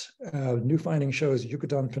 This new finding shows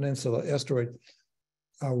Yucatan Peninsula asteroid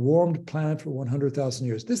warmed planet for 100,000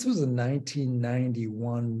 years. This was a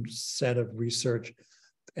 1991 set of research,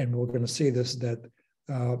 and we're going to see this, that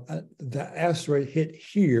the asteroid hit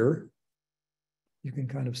here. You can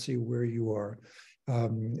kind of see where you are.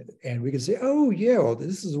 And we can say, oh, yeah, well,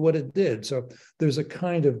 this is what it did. So there's a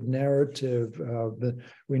kind of narrative that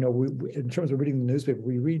we know, in terms of reading the newspaper,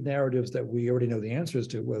 we read narratives that we already know the answers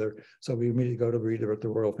to, so we immediately go to read about the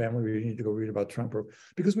royal family, we need to go read about Trump,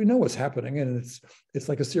 because we know what's happening, and it's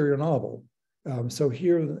like a serial novel. So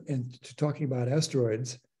here, in talking about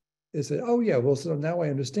asteroids, is that, oh, yeah, well, so now I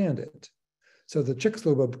understand it. So the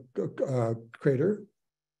Chicxulub crater,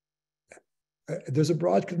 there's a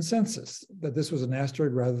broad consensus that this was an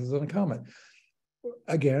asteroid rather than a comet.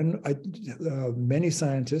 Again, many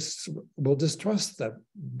scientists will distrust that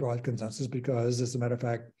broad consensus because, as a matter of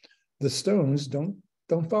fact, the stones don't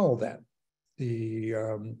follow that.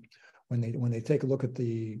 When they take a look at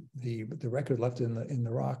the record left in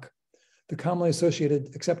the rock, the commonly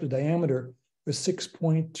associated accepted diameter was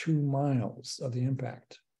 6.2 miles of the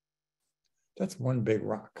impact. That's one big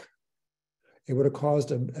rock. It would have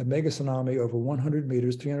caused a mega tsunami over 100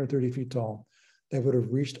 meters, 330 feet tall, that would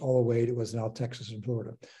have reached all the way to what's now Texas and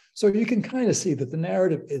Florida. So you can kind of see that the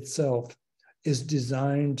narrative itself is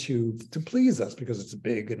designed to please us because it's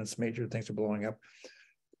big and it's major, things are blowing up.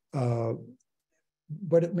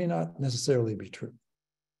 But it may not necessarily be true.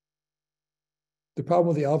 The problem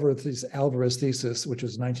with the Alvarez thesis, which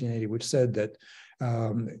was 1980, which said that,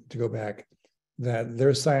 to go back, that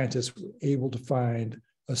their scientists were able to find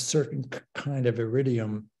a certain kind of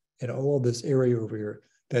iridium in all this area over here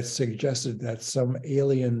that suggested that some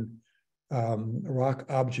alien rock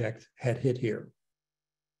object had hit here.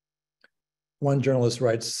 One journalist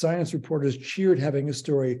writes, science reporters cheered having a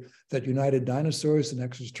story that united dinosaurs and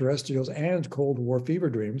extraterrestrials and Cold War fever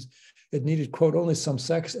dreams. It needed, quote, only some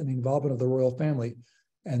sex and the involvement of the royal family,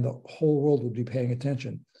 and the whole world would be paying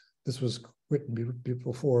attention. This was written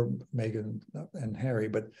before Meghan and Harry,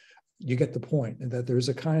 but you get the point, that there's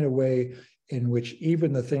a kind of way in which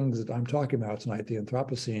even the things that I'm talking about tonight, the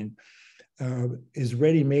Anthropocene, is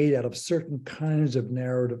ready-made out of certain kinds of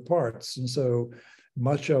narrative parts. And so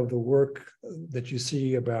much of the work that you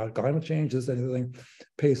see about climate change, this and everything,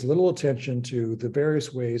 pays little attention to the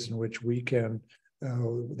various ways in which we can,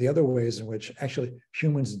 the other ways in which actually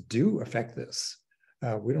humans do affect this.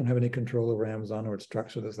 We don't have any control over Amazon or its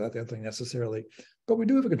trucks or this, that, the other thing necessarily, but we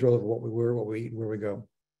do have a control over what we wear, what we eat, where we go.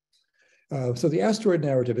 So the asteroid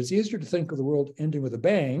narrative, it's easier to think of the world ending with a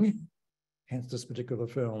bang, hence this particular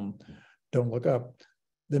film, Don't Look Up,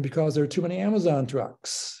 than because there are too many Amazon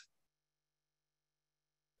trucks.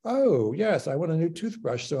 Oh, yes, I want a new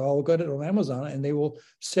toothbrush, so I'll get it on Amazon and they will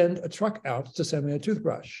send a truck out to send me a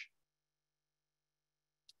toothbrush.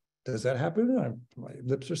 Does that happen? My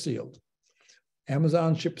lips are sealed.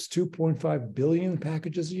 Amazon ships 2.5 billion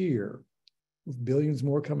packages a year, with billions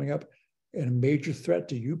more coming up, and a major threat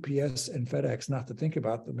to UPS and FedEx, not to think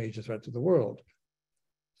about the major threat to the world.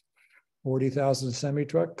 40,000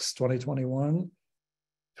 semi-trucks, 2021,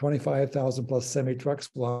 25,000 plus semi-trucks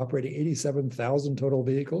will operate 87,000 total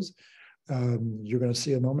vehicles. You're going to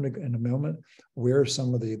see in a moment where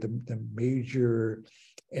some of the major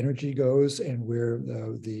energy goes and where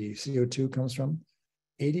the CO2 comes from.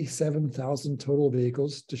 87,000 total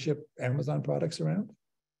vehicles to ship Amazon products around.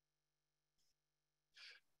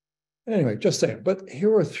 Anyway, just saying, but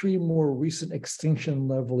here are three more recent extinction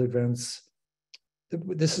level events.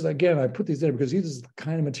 This is, again, I put these in because these is the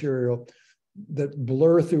kind of material that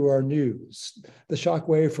blur through our news. The shock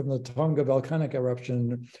wave from the Tonga volcanic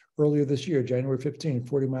eruption earlier this year, January 15,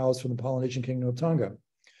 40 miles from the Polynesian kingdom of Tonga.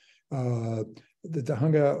 The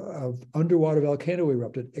Tonga underwater volcano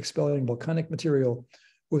erupted, expelling volcanic material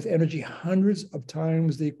with energy hundreds of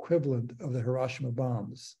times the equivalent of the Hiroshima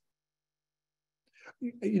bombs.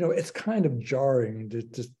 You know, it's kind of jarring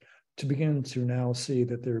to begin to now see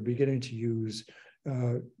that they're beginning to use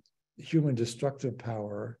human destructive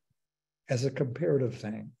power as a comparative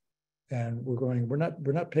thing, and we're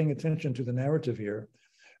not paying attention to the narrative here.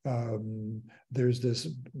 There's this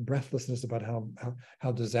breathlessness about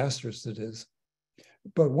how disastrous it is,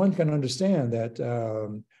 but one can understand that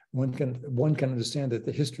one can understand that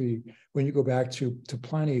the history, when you go back to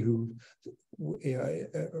Pliny, who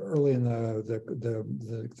early in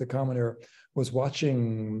the Common Era was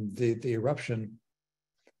watching the eruption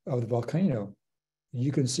of the volcano,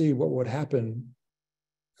 you can see what would happen.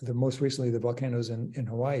 Most recently, the volcanoes in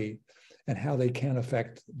Hawaii, and how they can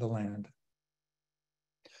affect the land.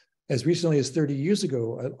 As recently as 30 years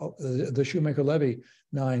ago, the Shoemaker-Levy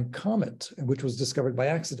 9 comet, which was discovered by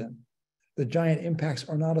accident. The giant impacts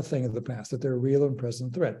are not a thing of the past, that they're a real and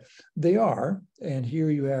present threat. They are, and here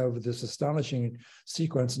you have this astonishing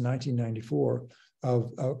sequence in 1994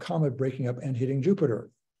 of a comet breaking up and hitting Jupiter.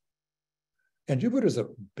 And Jupiter is a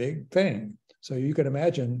big thing. So you can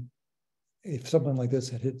imagine if something like this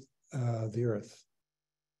had hit the Earth.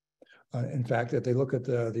 In fact, if they look at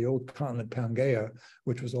the old continent Pangaea,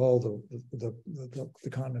 which was all the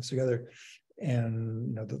continents together,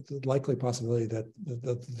 and the likely possibility that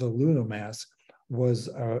the lunar mass was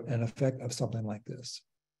an effect of something like this.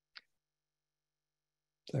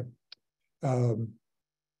 So,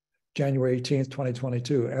 January 18th,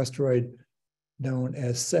 2022, asteroid known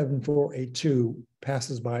as 7482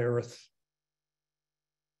 passes by Earth.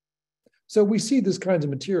 So we see this kind of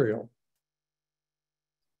material.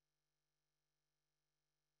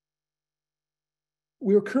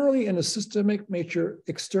 We are currently in a systemic nature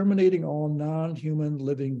exterminating all non-human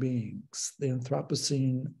living beings, the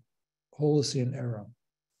Anthropocene, Holocene era.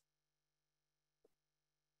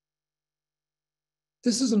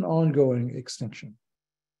 This is an ongoing extinction.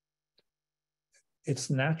 It's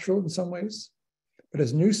natural in some ways, but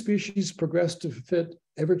as new species progress to fit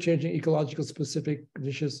ever-changing ecological specific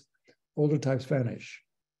conditions, older types vanish.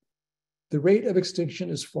 The rate of extinction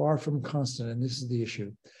is far from constant, and this is the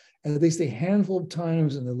issue. At least a handful of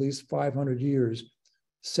times in at least 500 years,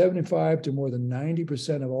 75 to more than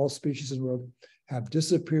 90% of all species in the world have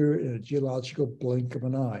disappeared in a geological blink of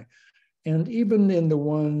an eye. And even in the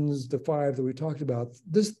 5 that we talked about,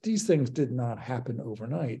 these things did not happen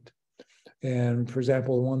overnight. And for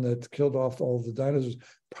example, the one that killed off all the dinosaurs,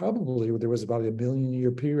 probably there was about a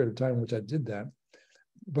 1,000,000-year period of time in which I did that.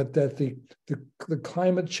 But that the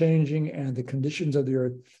climate changing and the conditions of the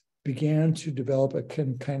Earth began to develop a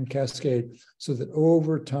cascade so that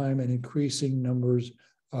over time an increasing numbers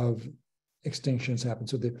of extinctions happen.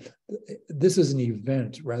 So this is an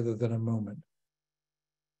event rather than a moment.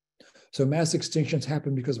 So mass extinctions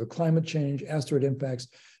happen because of a climate change, asteroid impacts,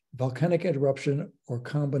 volcanic eruption, or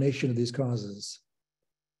combination of these causes.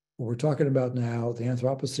 What we're talking about now, the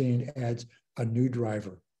Anthropocene adds a new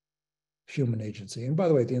driver, human agency. And by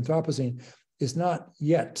the way, the Anthropocene is not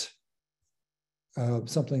yet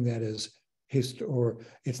something that is or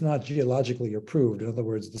it's not geologically approved. In other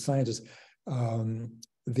words, the scientists,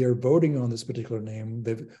 they're voting on this particular name.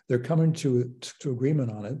 They're coming to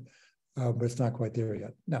agreement on it, but it's not quite there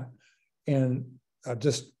yet. Now, and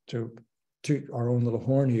just to toot our own little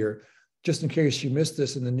horn here, just in case you missed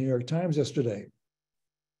this in the New York Times yesterday,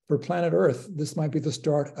 for planet Earth, this might be the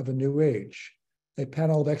start of a new age. A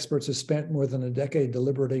panel of experts has spent more than a decade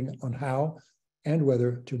deliberating on how and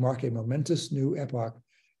whether to mark a momentous new epoch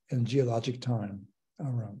in geologic time.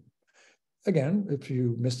 Again, if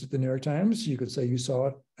you missed it in the New York Times, you could say you saw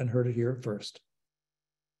it and heard it here first.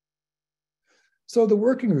 So the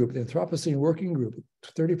working group, the Anthropocene Working Group,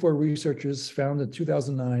 34 researchers found in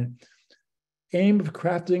 2009, aimed at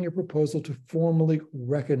crafting a proposal to formally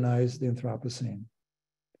recognize the Anthropocene.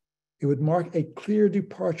 It would mark a clear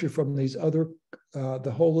departure from these other,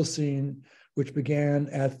 the Holocene, which began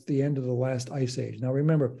at the end of the last ice age. Now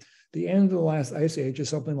remember, the end of the last ice age is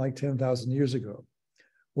something like 10,000 years ago.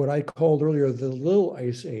 What I called earlier the little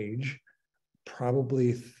ice age,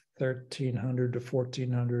 probably 1300 to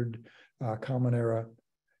 1400 Common Era,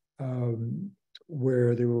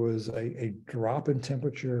 where there was a drop in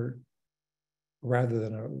temperature rather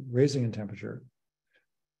than a raising in temperature.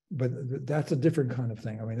 But that's a different kind of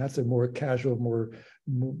thing. I mean, that's a more casual,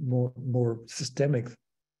 more systemic.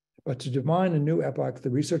 But to define a new epoch,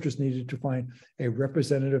 the researchers needed to find a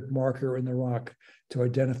representative marker in the rock to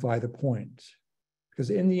identify the point.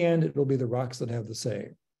 Because in the end, it will be the rocks that have the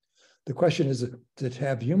say. The question is, to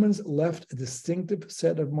have humans left a distinctive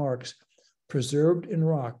set of marks preserved in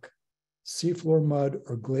rock, seafloor mud,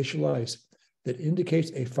 or glacial ice that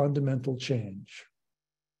indicates a fundamental change.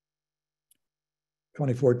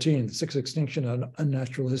 2014, the sixth extinction on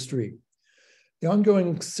unnatural history. The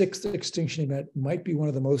ongoing sixth extinction event might be one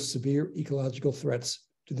of the most severe ecological threats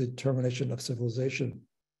to the determination of civilization.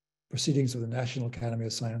 Proceedings of the National Academy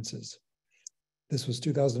of Sciences. This was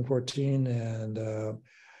 2014, and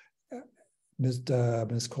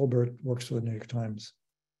Ms. Colbert works for the New York Times.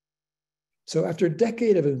 So after a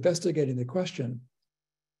decade of investigating the question,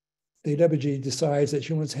 the AWG decides that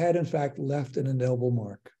humans had in fact left an indelible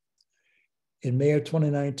mark. In May of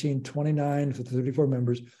 2019, 29 of the 34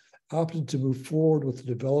 members opted to move forward with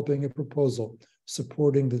developing a proposal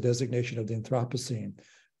supporting the designation of the Anthropocene.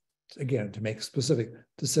 Again, to make specific,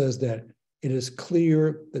 it says that it is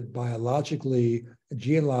clear that biologically,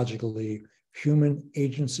 geologically, human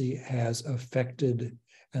agency has affected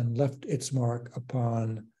and left its mark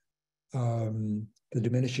upon the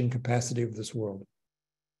diminishing capacity of this world.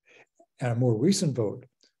 And a more recent vote,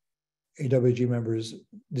 AWG members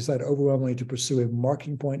decided overwhelmingly to pursue a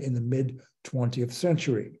marking point in the mid-20th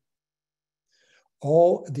century.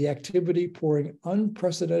 All the activity pouring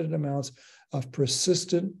unprecedented amounts of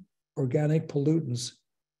persistent organic pollutants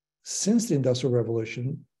since the Industrial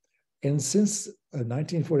Revolution and since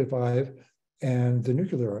 1945 and the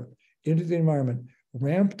nuclear era into the environment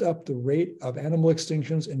ramped up the rate of animal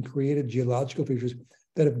extinctions and created geological features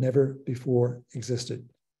that have never before existed.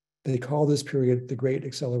 They call this period the Great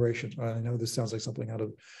Acceleration. I know this sounds like something out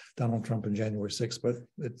of Donald Trump on January 6th, but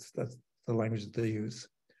that's the language that they use.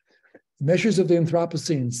 Measures of the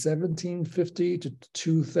Anthropocene, 1750 to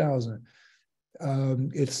 2000.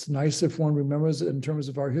 It's nice if one remembers it in terms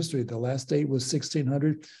of our history. The last date was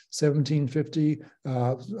 1600, 1750.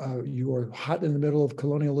 You are hot in the middle of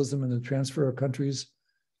colonialism and the transfer of countries.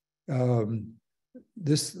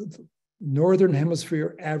 This northern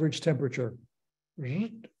hemisphere average temperature.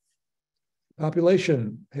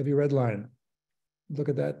 Population, heavy red line. Look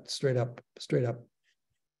at that straight up, straight up.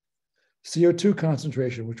 CO2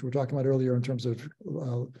 concentration, which we were talking about earlier in terms of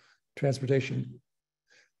transportation.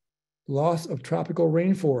 Loss of tropical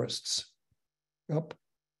rainforests, up.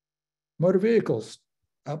 Motor vehicles,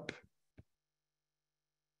 up.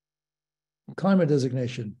 Climate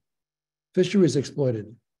designation, fisheries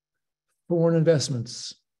exploited, foreign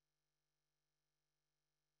investments.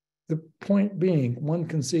 The point being, one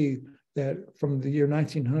can see that from the year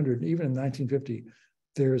 1900, even in 1950,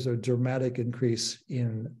 there's a dramatic increase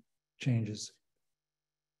in changes.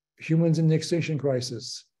 Humans in the extinction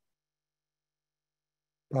crisis.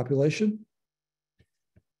 Population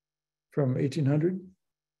from 1800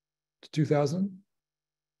 to 2000.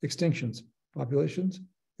 Extinctions, populations,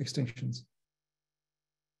 extinctions.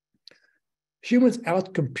 Humans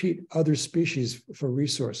outcompete other species for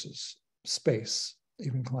resources, space,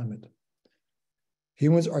 even climate.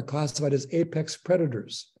 Humans are classified as apex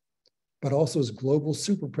predators, but also as global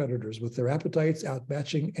super predators with their appetites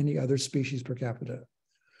outmatching any other species per capita.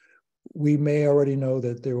 We may already know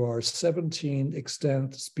that there are 17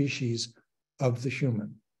 extant species of the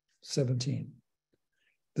human, 17.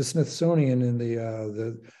 The Smithsonian in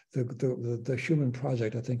the Human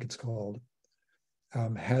Project, I think it's called,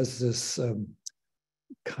 has this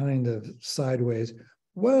kind of sideways,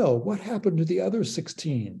 well, what happened to the other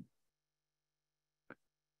 16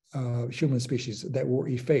 human species that were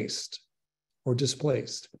effaced or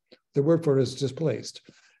displaced? The word for it is displaced.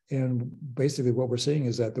 And basically what we're seeing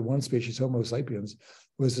is that the one species, Homo sapiens,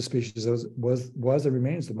 was the species that was and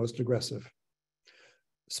remains the most aggressive.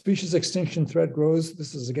 Species extinction threat grows.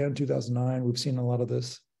 This is again 2009. We've seen a lot of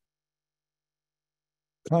this.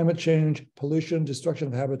 Climate change, pollution, destruction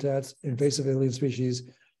of habitats, invasive alien species.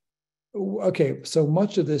 Okay, so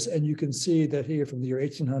much of this, and you can see that here from the year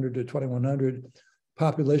 1800 to 2100,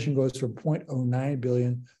 population goes from 0.09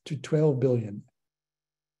 billion to 12 billion.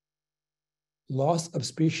 Loss of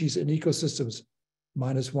species in ecosystems,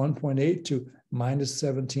 minus 1.8 to minus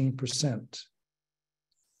 17%.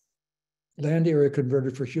 Land area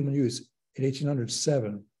converted for human use in 1800,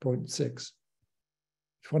 7.6.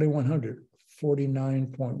 2100,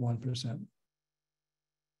 49.1%.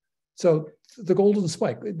 So the golden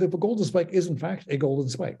spike, the golden spike is in fact a golden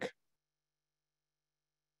spike.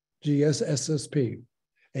 GSSSP,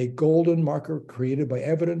 a golden marker created by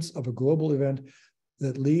evidence of a global event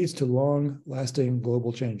that leads to long-lasting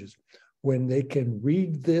global changes. When they can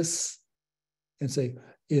read this and say,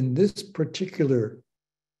 in this particular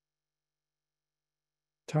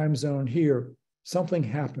time zone here, something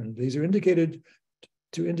happened. These are indicated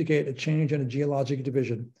to indicate a change in a geologic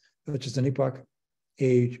division, such as an epoch,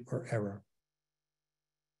 age, or era.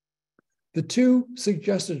 The two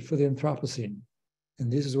suggested for the Anthropocene,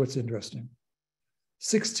 and this is what's interesting.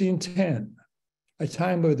 1610, a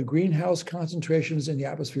time where the greenhouse concentrations in the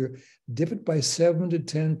atmosphere dipped by 7 to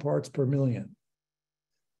 10 parts per million.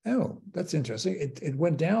 Oh, that's interesting. It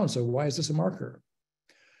went down, so why is this a marker?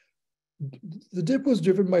 The dip was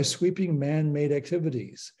driven by sweeping man-made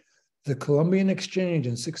activities. The Columbian Exchange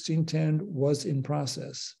in 1610 was in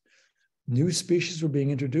process. New species were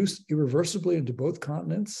being introduced irreversibly into both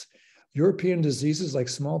continents. European diseases like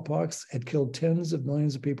smallpox had killed tens of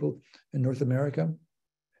millions of people in North America.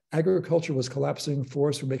 Agriculture was collapsing,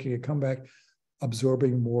 forests were making a comeback,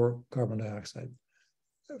 absorbing more carbon dioxide.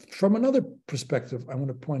 From another perspective, I want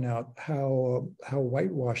to point out how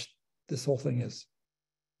whitewashed this whole thing is.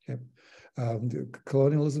 Okay.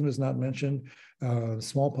 Colonialism is not mentioned.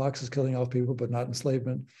 Smallpox is killing off people, but not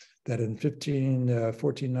enslavement. that in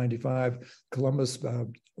 1495, Columbus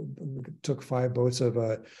took 5 boats of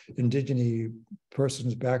indigenous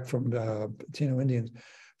persons back from Taino Indians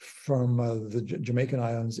from the Jamaican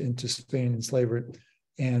islands into Spain in slavery.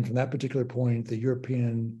 And from that particular point, the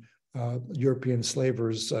European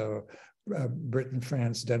slavers, Britain,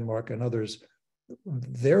 France, Denmark, and others,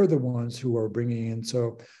 they're the ones who are bringing in.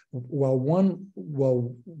 So while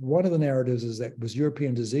one of the narratives is that it was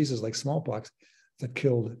European diseases like smallpox that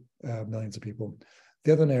killed millions of people,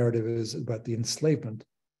 the other narrative is about the enslavement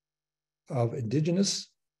of indigenous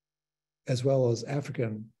as well as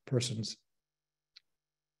African persons.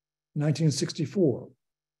 1964,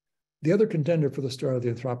 the other contender for the start of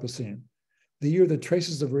the Anthropocene, the year that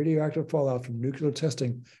traces of radioactive fallout from nuclear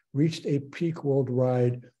testing reached a peak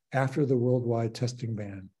worldwide after the worldwide testing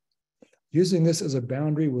ban. Using this as a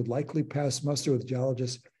boundary would likely pass muster with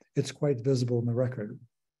geologists. It's quite visible in the record.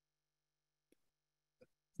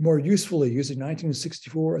 More usefully, using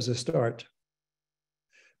 1964 as a start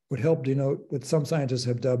would help denote what some scientists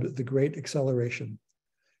have dubbed the Great Acceleration,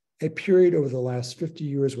 a period over the last 50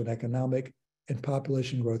 years when economic and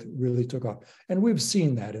population growth really took off. And we've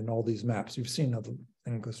seen that in all these maps. You've seen other,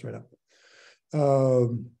 and it goes straight up.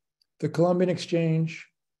 The Columbian Exchange,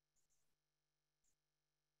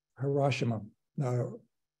 Hiroshima.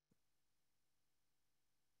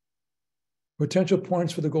 Potential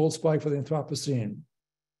points for the gold spike for the Anthropocene: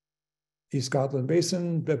 East Scotland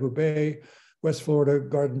Basin, Bebu Bay, West Florida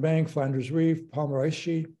Garden Bank, Flanders Reef, Palmer Ice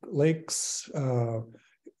Sheet, Lakes,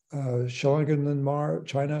 Schlangenland Mar,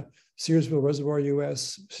 China, Searsville Reservoir,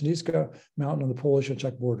 US, Sniska Mountain on the Polish and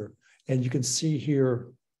Czech border. And you can see here,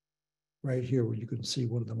 right here, where you can see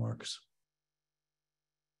one of the marks.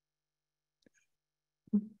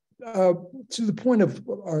 To the point of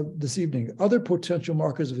this evening, other potential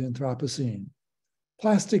markers of the Anthropocene: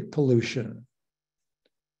 plastic pollution.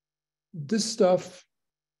 This stuff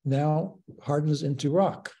now hardens into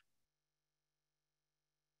rock.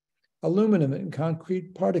 Aluminum and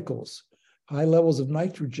concrete particles, high levels of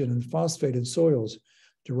nitrogen and phosphate in soils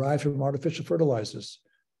derived from artificial fertilizers,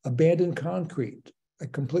 abandoned concrete, a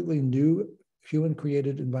completely new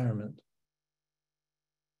human-created environment.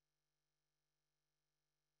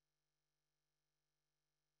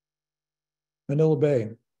 Manila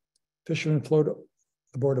Bay, fishermen float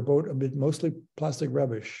aboard a boat amid mostly plastic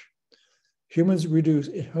rubbish. Humans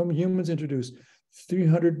introduce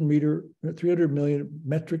 300 million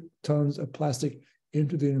metric tons of plastic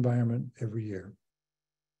into the environment every year.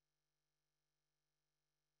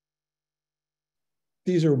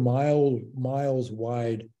 These are miles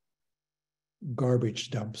wide garbage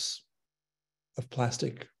dumps of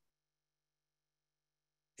plastic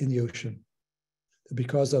in the ocean.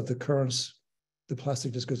 Because of the currents, the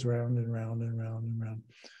plastic just goes round and round and round and round.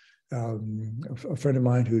 A friend of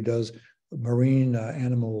mine who does marine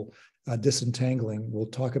animal disentangling will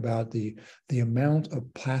talk about the amount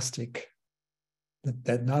of plastic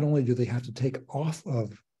that not only do they have to take off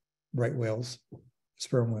of right whales,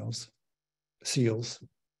 sperm whales, seals,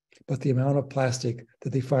 but the amount of plastic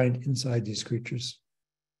that they find inside these creatures.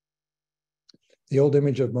 The old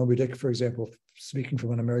image of Moby Dick, for example, speaking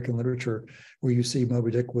from an American literature, where you see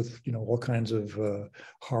Moby Dick with all kinds of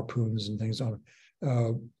harpoons and things on it.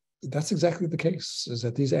 That's exactly the case, is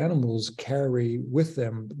that these animals carry with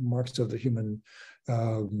them marks of the human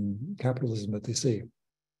capitalism that they see.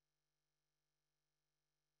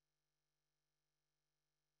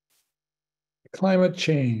 Climate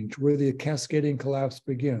change, where the cascading collapse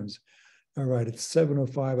begins. All right, it's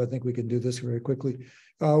 7:05. I think we can do this very quickly.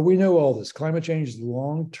 We know all this. Climate change is the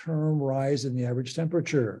long-term rise in the average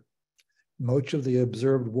temperature. Much of the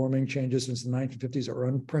observed warming changes since the 1950s are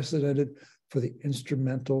unprecedented for the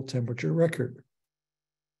instrumental temperature record.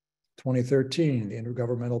 2013, the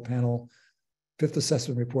Intergovernmental Panel Fifth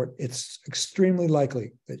Assessment Report, it's extremely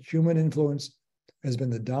likely that human influence has been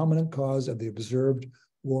the dominant cause of the observed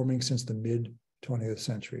warming since the mid-20th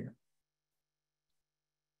century.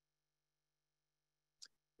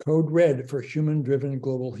 Code red for human-driven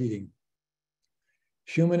global heating.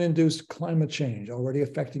 Human-induced climate change already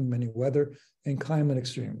affecting many weather and climate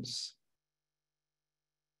extremes.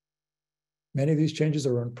 Many of these changes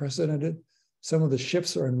are unprecedented. Some of the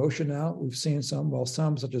shifts are in motion now. We've seen some, while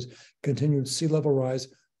some, such as continued sea level rise,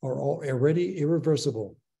 are already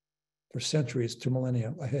irreversible for centuries to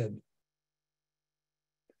millennia ahead.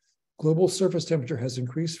 Global surface temperature has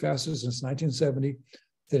increased faster since 1970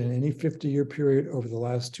 than in any 50-year period over the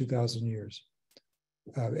last 2,000 years.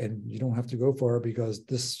 And you don't have to go far, because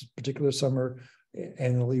this particular summer,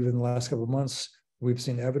 and even the last couple of months, we've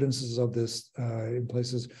seen evidences of this in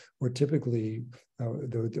places where typically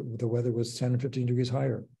the weather was 10 or 15 degrees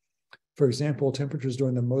higher. For example, temperatures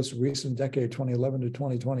during the most recent decade, 2011 to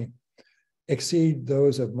 2020, exceed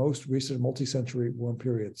those of most recent multi-century warm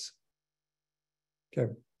periods.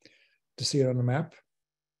 Okay, to see it on the map,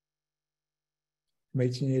 from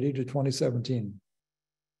 1880 to 2017.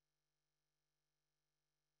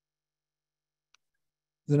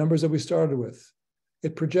 The numbers that we started with,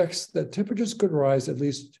 it projects that temperatures could rise at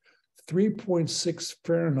least 3.6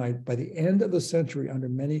 Fahrenheit by the end of the century under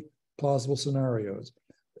many plausible scenarios,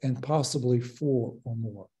 and possibly 4 or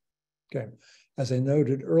more. Okay, as I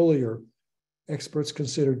noted earlier, experts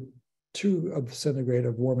considered 2 centigrade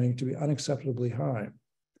of warming to be unacceptably high.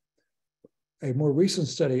 A more recent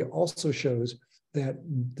study also shows that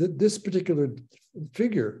this particular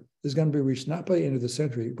figure is going to be reached not by the end of the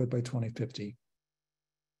century, but by 2050.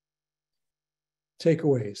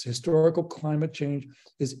 Takeaways: historical climate change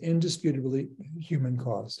is indisputably human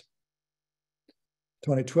caused.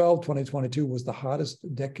 2012, 2022 was the hottest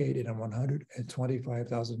decade in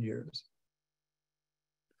 125,000 years.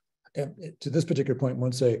 And to this particular point,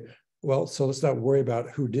 one say, well, so let's not worry about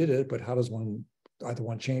who did it, but how does one either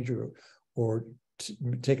one change or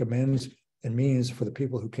take amends and means for the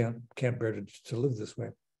people who can't bear to live this way.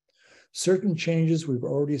 Certain changes we've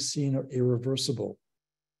already seen are irreversible.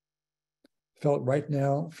 Felt right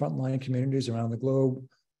now, frontline communities around the globe,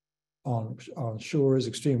 on shores,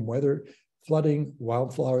 extreme weather, flooding,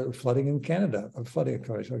 wildflower, flooding in Canada, flooding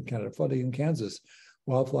in Kansas,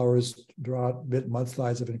 wildflowers, drought,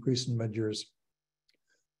 mudslides have increased in mid-years.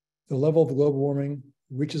 The level of global warming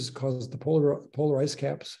causes the polar ice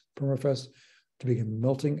caps, permafrost, to begin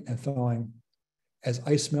melting and thawing. As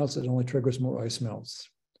ice melts, it only triggers more ice melts.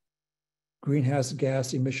 Greenhouse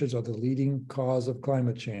gas emissions are the leading cause of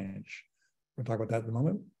climate change. We'll talk about that in a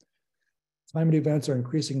moment. Climate events are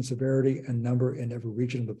increasing in severity and number in every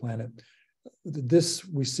region of the planet.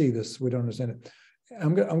 We see this, we don't understand it.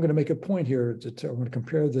 I'm going to make a point here. I'm going to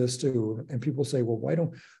compare this to, and people say, well,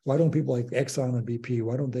 why don't people like Exxon and BP,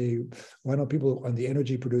 why don't people on the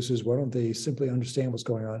energy producers, why don't they simply understand what's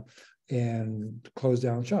going on and close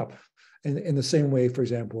down shop? And in the same way, for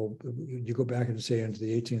example, you go back and say into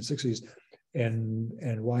the 1860s,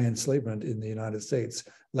 and why enslavement in the United States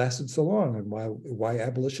lasted so long, and why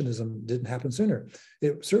abolitionism didn't happen sooner.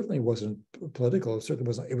 It certainly wasn't political. It certainly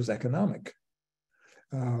wasn't. It was economic.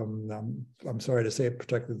 I'm sorry to say it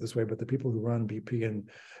particularly this way, but the people who run BP and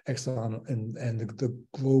Exxon and the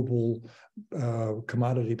global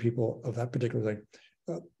commodity people of that particular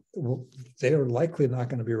thing, well, they are likely not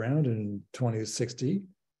going to be around in 2060.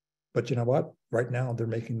 But you know what? Right now, they're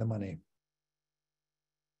making the money.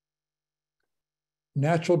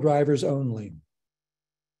 Natural drivers only.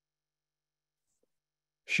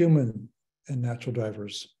 Human and natural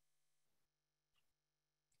drivers.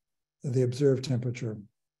 The observed temperature.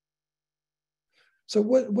 So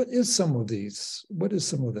what is some of these? What is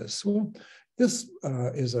some of this? Well, this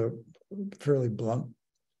is a fairly blunt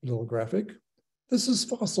little graphic. This is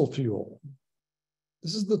fossil fuel.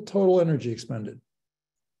 This is the total energy expended.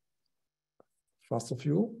 Fossil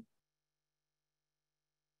fuel,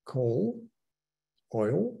 coal,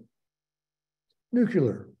 oil,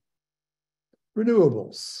 nuclear,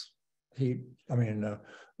 renewables, heat,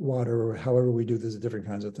 water, however we do this, different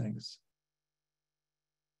kinds of things.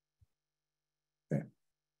 Okay.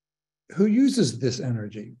 Who uses this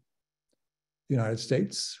energy? The United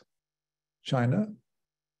States, China,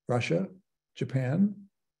 Russia, Japan,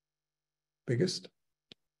 biggest,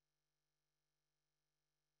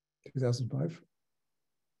 2005.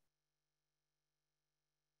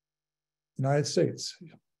 United States.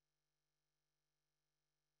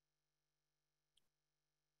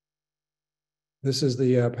 This is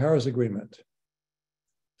the Paris Agreement,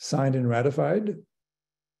 signed and ratified,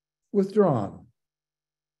 withdrawn.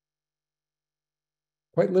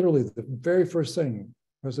 Quite literally, the very first thing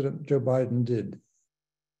President Joe Biden did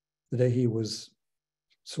the day he was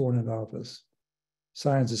sworn into office,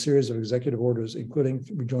 signs a series of executive orders, including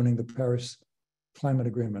rejoining the Paris Climate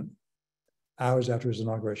Agreement, hours after his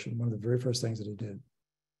inauguration, one of the very first things that he did.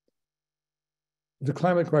 The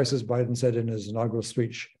climate crisis, Biden said in his inaugural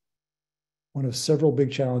speech, one of several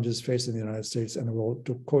big challenges facing the United States and the world,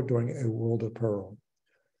 to quote, during a world of peril.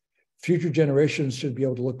 Future generations should be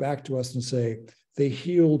able to look back to us and say, they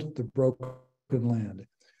healed the broken land.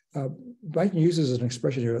 Biden uses an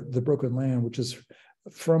expression here, the broken land, which is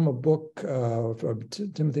from a book, from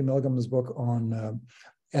Timothy Milgram's book on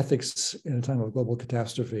ethics in a time of global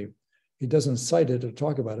catastrophe. He doesn't cite it or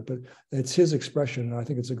talk about it, but it's his expression, and I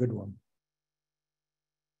think it's a good one.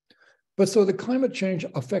 But so the climate change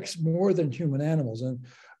affects more than human animals,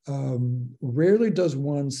 and rarely does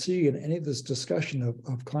one see in any of this discussion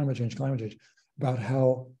of climate change, about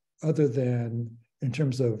how other than in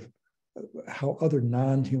terms of how other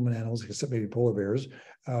non-human animals, except maybe polar bears,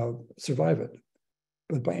 survive it.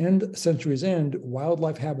 But by century's end,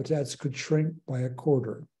 wildlife habitats could shrink by a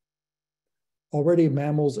quarter. Already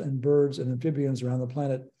mammals and birds and amphibians around the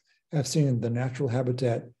planet have seen the natural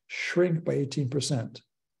habitat shrink by 18%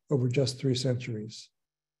 over just 3 centuries.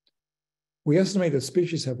 We estimate that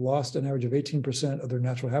species have lost an average of 18% of their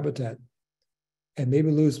natural habitat and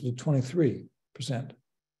maybe lose with 23%,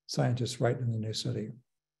 scientists write in the new study.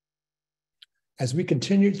 As we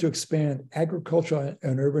continue to expand agricultural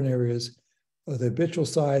and urban areas, the habitual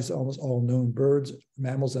size of almost all known birds,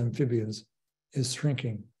 mammals, and amphibians is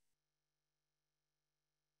shrinking.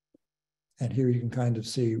 And here you can kind of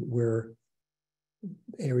see where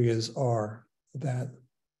areas are that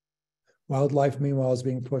wildlife, meanwhile, is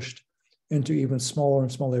being pushed into even smaller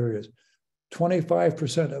and smaller areas.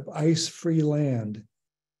 25% of ice-free land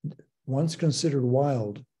once considered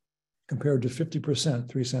wild compared to 50%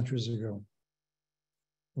 3 centuries ago.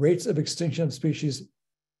 Rates of extinction of species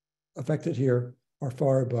affected here are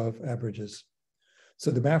far above averages. So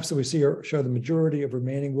the maps that we see show the majority of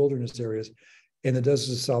remaining wilderness areas in the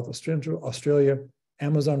deserts of South Australia,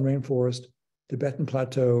 Amazon rainforest, Tibetan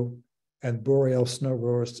Plateau, and boreal snow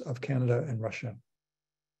forests of Canada and Russia.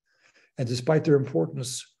 And despite their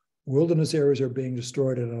importance, wilderness areas are being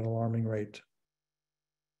destroyed at an alarming rate.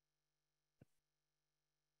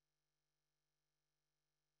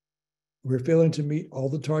 We're failing to meet all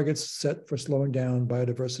the targets set for slowing down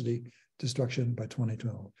biodiversity destruction by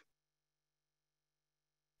 2012.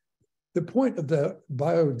 The point of the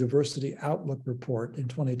Biodiversity Outlook report in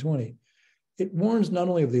 2020, it warns not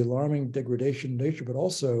only of the alarming degradation of nature, but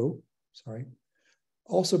also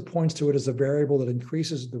points to it as a variable that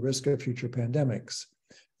increases the risk of future pandemics.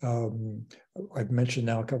 I've mentioned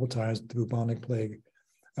now a couple of times the bubonic plague.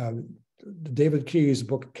 David Key's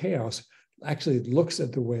book, Chaos, actually looks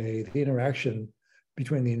at the way the interaction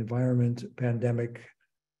between the environment, pandemic,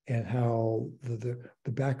 and how the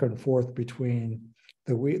back and forth between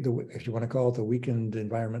the if you want to call it the weakened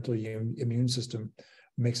environmental immune system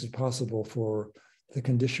makes it possible for the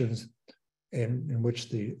conditions in which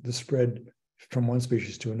the spread from one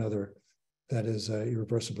species to another that is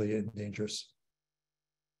irreversibly dangerous.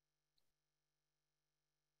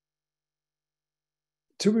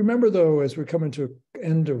 To remember, though, as we're coming to an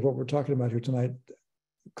end of what we're talking about here tonight,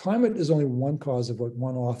 climate is only one cause of what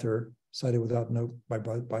one author, cited without note by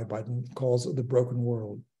Biden, calls the broken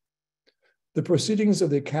world. The proceedings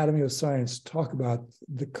of the Academy of Science talk about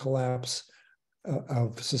the collapse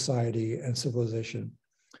of society and civilization.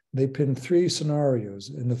 They pin 3 scenarios.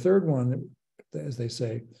 And the third one, as they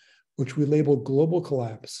say, which we label global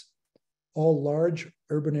collapse, all large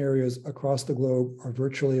urban areas across the globe are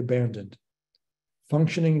virtually abandoned.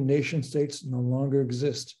 Functioning nation states no longer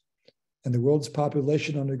exist, and the world's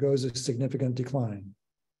population undergoes a significant decline.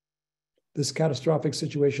 This catastrophic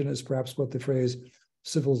situation is perhaps what the phrase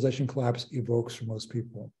civilization collapse evokes for most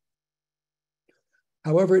people.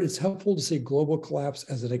 However, it's helpful to see global collapse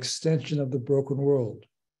as an extension of the broken world,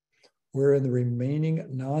 wherein the remaining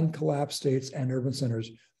non-collapsed states and urban centers,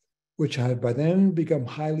 which have by then become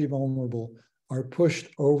highly vulnerable, are pushed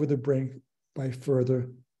over the brink by further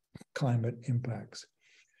climate impacts,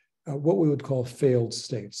 what we would call failed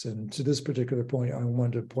states. And to this particular point, I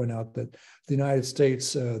wanted to point out that the United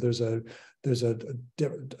States, there's a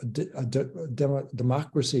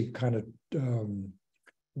democracy kind of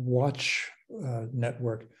watch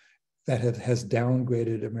network that has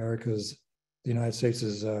downgraded the United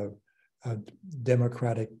States'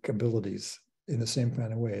 democratic abilities in the same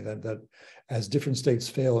kind of way, that as different states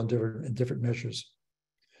fail in different measures.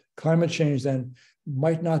 Climate change then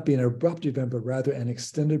might not be an abrupt event, but rather an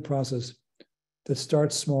extended process that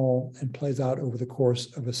starts small and plays out over the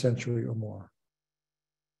course of a century or more.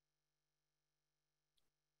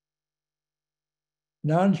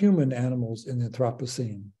 Non-human animals in the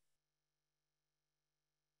Anthropocene.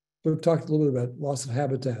 We've talked a little bit about loss of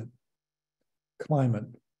habitat, climate,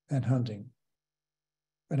 and hunting.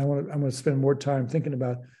 And I'm going to spend more time thinking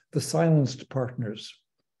about the silenced partners,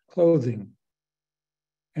 clothing,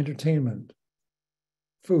 entertainment,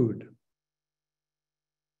 food.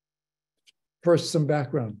 First, some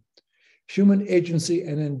background. Human agency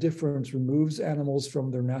and indifference removes animals from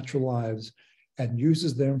their natural lives and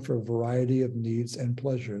uses them for a variety of needs and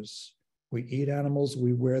pleasures. We eat animals,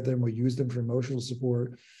 we wear them, we use them for emotional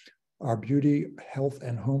support. Our beauty, health,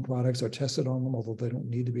 and home products are tested on them, although they don't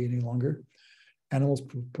need to be any longer. Animals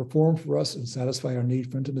perform for us and satisfy our need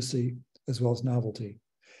for intimacy as well as novelty.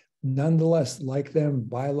 Nonetheless, like them,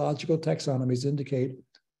 biological taxonomies indicate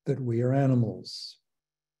that we are animals.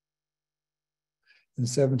 In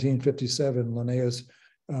 1757, Linnaeus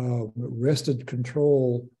wrested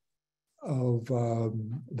control of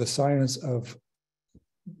the science of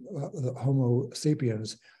the Homo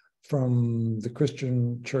sapiens from the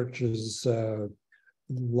Christian church's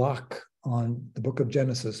lock on the book of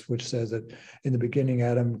Genesis, which says that in the beginning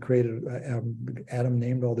Adam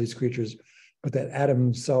named all these creatures, but that Adam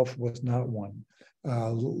himself was not one.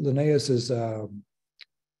 Linnaeus is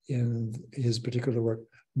in his particular work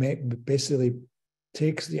basically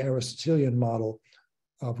takes the Aristotelian model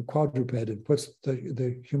of a quadruped and puts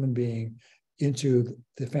the human being into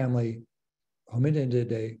the family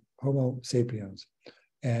Hominidae, Homo sapiens.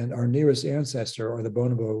 And our nearest ancestor are the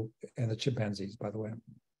bonobo and the chimpanzees, by the way.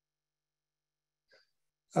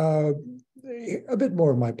 A bit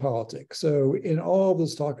more of my politics. So in all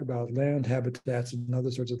this talk about land habitats and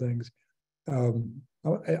other sorts of things,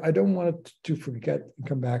 I don't want to forget and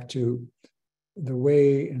come back to the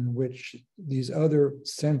way in which these other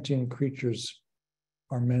sentient creatures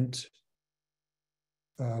are meant,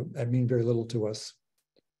 I mean very little to us,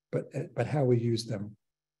 but how we use them.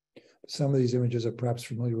 Some of these images are perhaps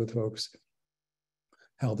familiar with folks.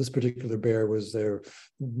 How this particular bear was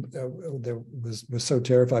was so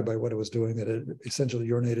terrified by what it was doing that it essentially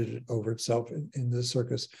urinated over itself in the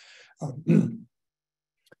circus. Who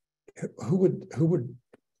would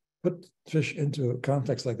put fish into a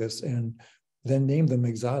context like this and then name them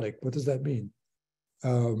exotic? What does that mean?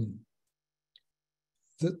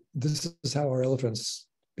 This is how our elephants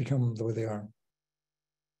become the way they are.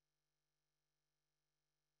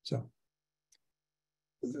 So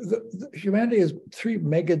humanity has three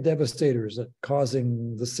mega devastators that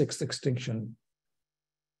causing the sixth extinction.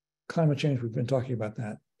 Climate change, we've been talking about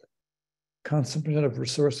that. Consumption of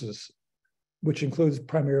resources, which includes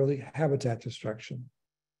primarily habitat destruction.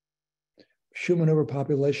 Human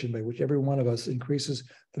overpopulation, by which every one of us increases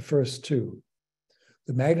the first two.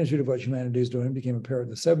 The magnitude of what humanity is doing became apparent in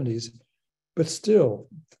the 70s, but still,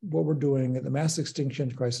 what we're doing at the mass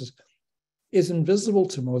extinction crisis is invisible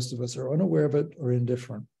to most of us, or unaware of it, or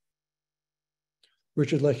indifferent.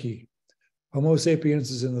 Richard Leakey, Homo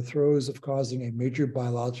sapiens is in the throes of causing a major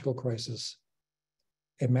biological crisis.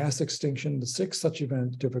 A mass extinction, the sixth such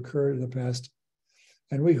event to have occurred in the past,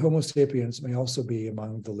 and we Homo sapiens may also be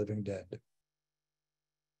among the living dead.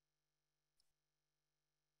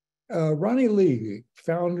 Ronnie Lee,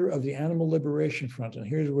 founder of the Animal Liberation Front, and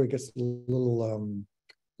here's where it gets a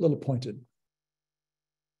little pointed.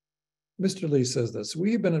 Mr. Lee says this: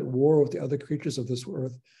 "We have been at war with the other creatures of this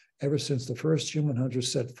earth ever since the first human hunter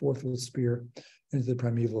set forth with a spear into the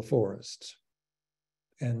primeval forest."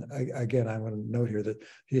 And again, I want to note here that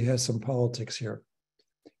he has some politics here.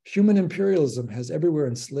 Human imperialism has everywhere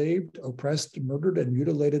enslaved, oppressed, murdered, and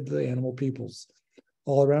mutilated the animal peoples.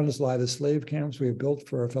 All around us lie the slave camps we have built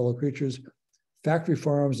for our fellow creatures, factory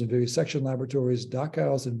farms and vivisection laboratories,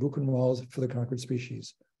 dockyles and buchenwalds for the conquered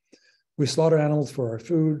species. We slaughter animals for our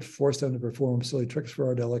food, force them to perform silly tricks for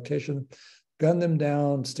our delectation, gun them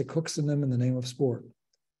down, stick hooks in them in the name of sport.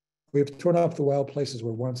 We have torn up the wild places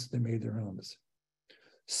where once they made their homes.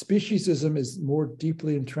 Speciesism is more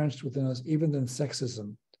deeply entrenched within us even than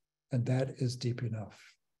sexism, and that is deep enough.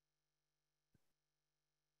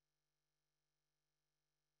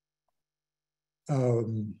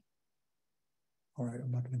 All right,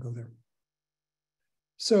 I'm not going to go there.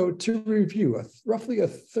 So to review, roughly a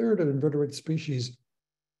third of invertebrate species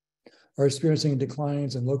are experiencing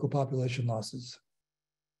declines and local population losses.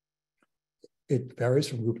 It varies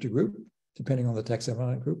from group to group, depending on the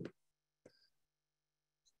taxonomic group.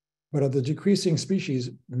 But of the decreasing species,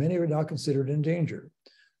 many are now considered in danger.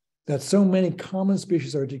 That so many common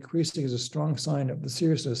species are decreasing is a strong sign of the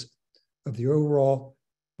seriousness of the overall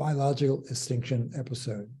biological extinction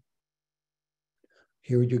episode.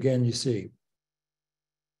 Here again, you see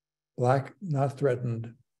black, not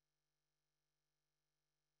threatened.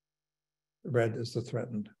 Red is the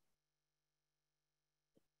threatened.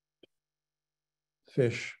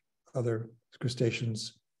 Fish, other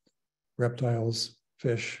crustaceans, reptiles,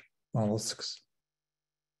 fish, mollusks.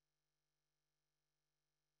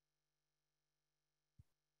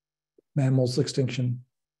 Mammals, extinction,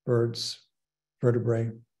 birds, vertebrae.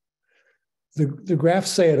 The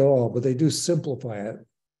graphs say it all, but they do simplify it.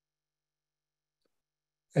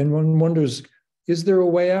 And one wonders, is there a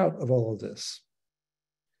way out of all of this?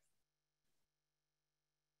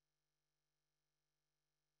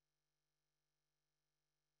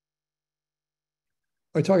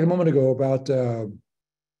 I talked a moment ago about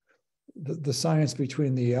the science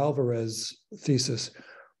between the Alvarez thesis.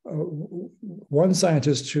 One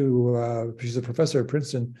scientist who, she's a professor at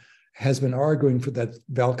Princeton, has been arguing for that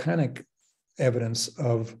volcanic evidence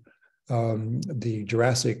of the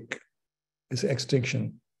Jurassic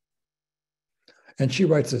extinction. And she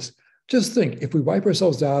writes this: just think, if we wipe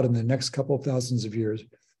ourselves out in the next couple of thousands of years,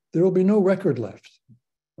 there will be no record left.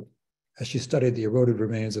 As she studied the eroded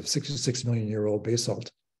remains of 66 million year old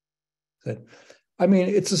basalt. Said, I mean,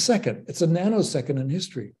 it's a nanosecond in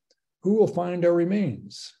history. Who will find our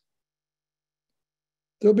remains?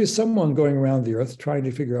 There'll be someone going around the earth trying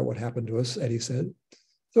to figure out what happened to us, Eddie said.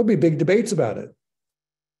 There'll be big debates about it.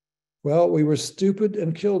 Well, we were stupid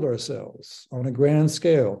and killed ourselves on a grand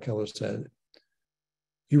scale, Keller said.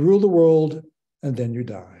 You rule the world and then you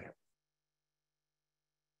die.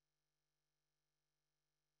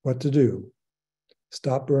 What to do?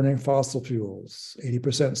 Stop burning fossil fuels,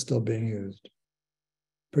 80% still being used.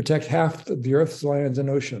 Protect half of the Earth's lands and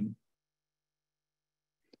ocean.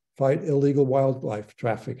 Fight illegal wildlife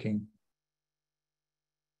trafficking.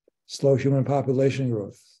 Slow human population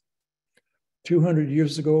growth. 200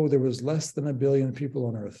 years ago, there was less than 1 billion people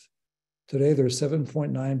on Earth. Today, there's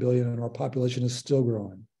 7.9 billion, and our population is still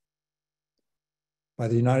growing. By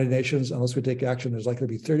the United Nations, unless we take action, there's likely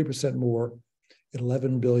to be 30% more at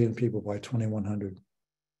 11 billion people by 2100.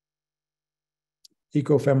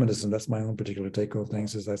 Ecofeminism, that's my own particular take on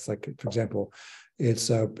things, is that's like, for example, it's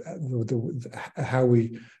how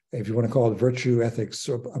we, if you want to call it virtue ethics,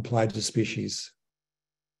 applied to species.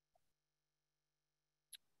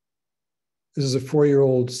 This is a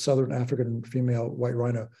 4-year-old Southern African female white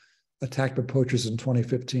rhino attacked by poachers in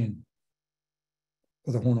 2015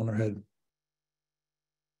 with a horn on her head.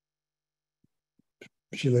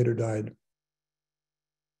 She later died.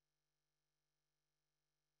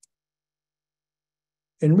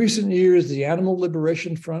 In recent years, the Animal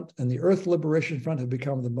Liberation Front and the Earth Liberation Front have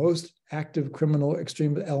become the most active criminal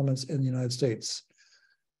extreme elements in the United States.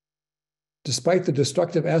 Despite the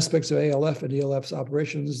destructive aspects of ALF and ELF's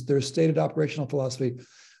operations, their stated operational philosophy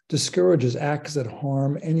discourages acts that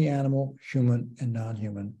harm any animal, human, and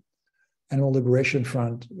non-human. Animal Liberation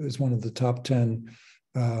Front is one of the top 10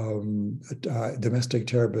 domestic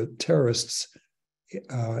terrorists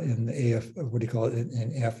in the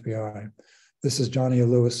in FBI. This is Johnny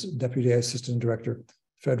Lewis, Deputy Assistant Director,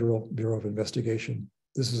 Federal Bureau of Investigation.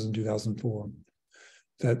 This is in 2004.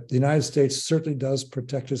 That the United States certainly does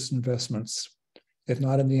protect its investments, if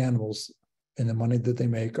not in the animals, in the money that they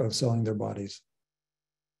make on selling their bodies.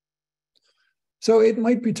 So it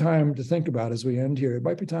might be time to think about, as we end here, it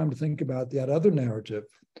might be time to think about that other narrative,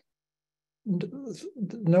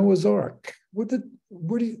 Noah's Ark. What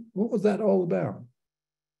was that all about?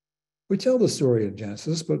 We tell the story in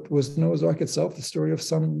Genesis, but was Noah's Ark itself the story of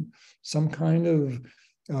some kind of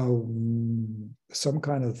 13th,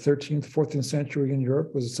 14th century in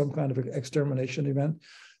Europe? Was it some kind of extermination event?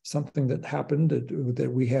 Something that happened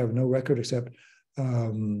that we have no record except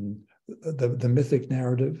the mythic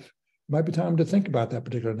narrative? It might be time to think about that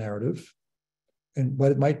particular narrative and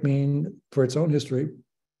what it might mean for its own history,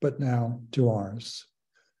 but now to ours.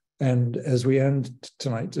 And as we end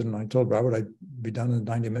tonight, and I told Robert I'd be done in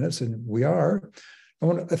 90 minutes, and we are, I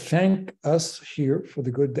want to thank us here for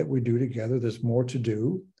the good that we do together. There's more to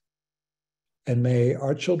do. And may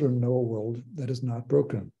our children know a world that is not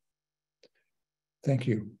broken. Thank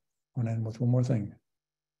you. I want to end with one more thing.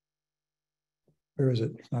 Where is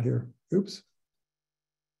it? It's not here. Oops.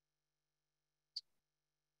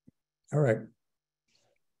 All right.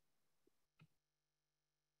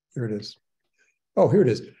 Here it is. Oh, here it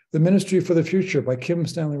is. The Ministry for the Future by Kim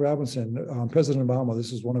Stanley Robinson. President Obama,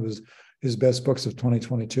 this is one of his best books of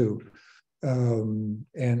 2022. And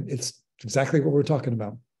it's exactly what we're talking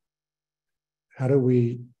about. How do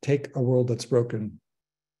we take a world that's broken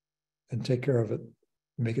and take care of it,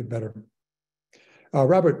 make it better?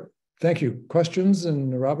 Robert, thank you. Questions,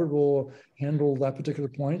 and Robert will handle that particular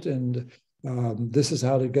point. And this is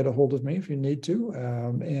how to get a hold of me if you need to.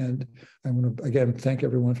 And I'm going to, again, thank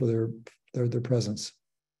everyone for their presence.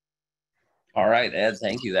 All right, Ed,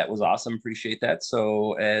 thank you. That was awesome. Appreciate that.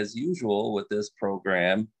 So as usual with this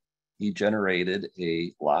program, he generated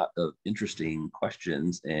a lot of interesting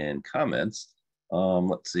questions and comments.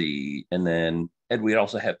 Let's see. And then, Ed, we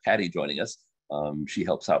also have Patty joining us. She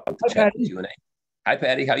helps out with the chat Q&A. Hi,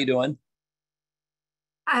 Patty. How you doing?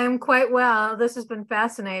 I'm quite well. This has been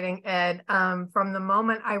fascinating, Ed. From the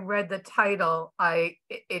moment I read the title,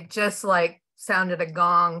 it just like sounded a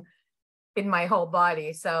gong in my whole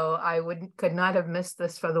body. So I could not have missed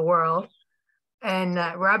this for the world. And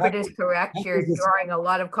Robert is correct. You're drawing a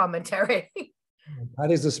lot of commentary.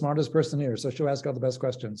 Patty's the smartest person here, so she'll ask all the best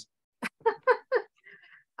questions.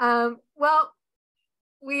 Well,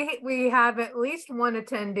 we have at least one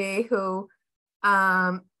attendee who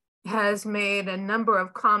has made a number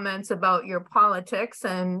of comments about your politics,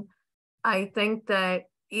 and I think that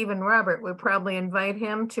even Robert would probably invite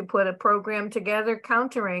him to put a program together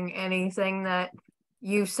countering anything that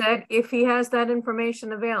you said, if he has that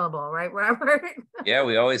information available, right, Robert? Yeah,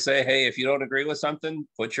 we always say, hey, if you don't agree with something,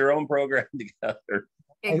 put your own program together.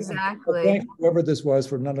 Exactly. I thank whoever this was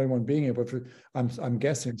for not only being here, but for I'm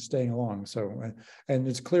guessing staying along. So, and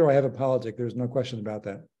it's clear I have a politic. There's no question about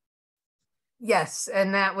that. Yes,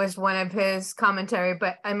 and that was one of his commentary.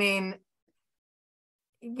 But I mean,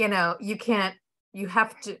 you know, you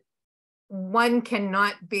have to. One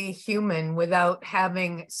cannot be human without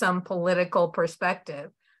having some political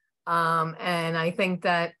perspective. And I think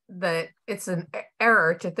that it's an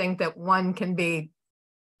error to think that one can be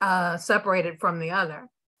separated from the other.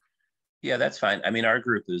 Yeah, that's fine. I mean, our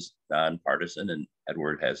group is nonpartisan, and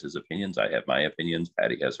Edward has his opinions. I have my opinions.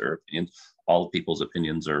 Patty has her opinions. All people's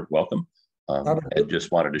opinions are welcome. Ed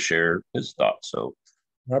just wanted to share his thoughts. So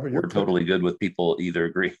Robert, we're totally good with people either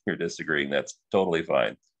agreeing or disagreeing. That's totally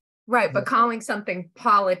fine. Right, but calling something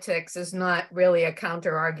politics is not really a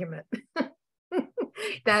counter argument.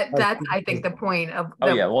 That's I think the point of.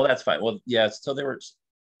 Oh yeah, well that's fine. Well, yeah. So there were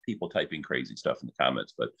people typing crazy stuff in the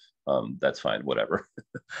comments, but that's fine. Whatever.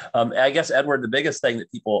 I guess Edward, the biggest thing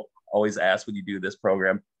that people always ask when you do this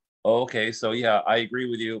program, oh, okay, so yeah, I agree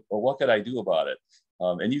with you, but what could I do about it?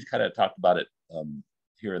 And you've kind of talked about it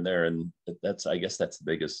here and there, and I guess that's the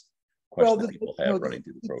biggest question that people have running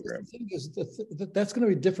through the program. The thing is that's going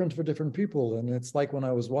to be different for different people. And it's like when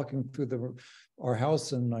I was walking through our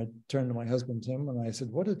house and I turned to my husband, Tim, and I said,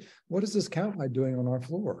 what is this cowhide doing on our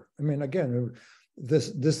floor? I mean, again,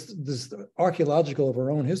 this archaeological of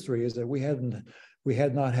our own history is that we hadn't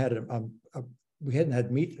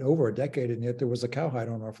had meat over a decade, and yet there was a cowhide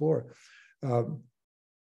on our floor.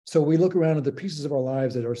 So we look around at the pieces of our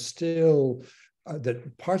lives that are still,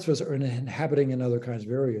 that parts of us are inhabiting in other kinds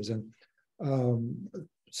of areas. And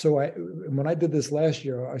so when I did this last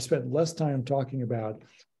year, I spent less time talking about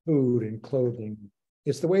food and clothing.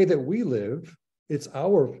 It's the way that we live. It's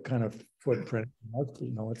our kind of footprint.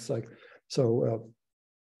 You know, it's like, so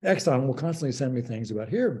Exxon will constantly send me things about,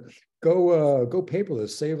 here, go paperless,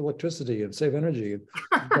 save electricity and save energy.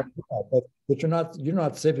 but you're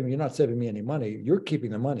not saving me any money. You're keeping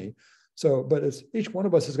the money. So, but it's each one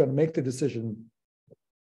of us is going to make the decision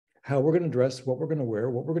how we're going to dress, what we're going to wear,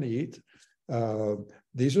 what we're going to eat.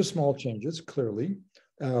 These are small changes, clearly.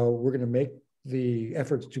 We're going to make the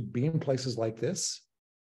efforts to be in places like this,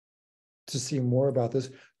 to see more about this,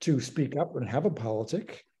 to speak up and have a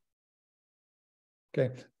politic.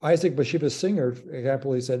 Okay, Isaac Bashevis Singer, for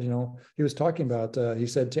example, he said, you know, he was talking about, he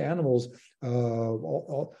said to animals,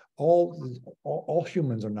 all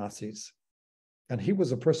humans are Nazis. And he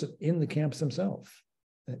was a person in the camps himself.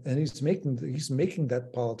 And he's making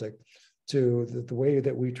that politic to the way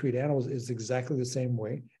that we treat animals is exactly the same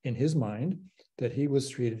way in his mind that he was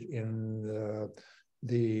treated in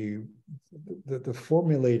the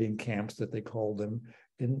formulating camps that they called them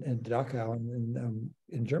in Dachau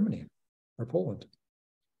in Germany or Poland.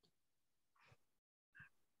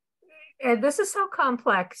 And this is so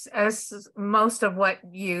complex, as most of what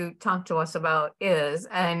you talk to us about is.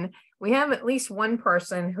 And we have at least one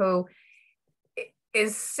person who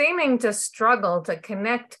is seeming to struggle to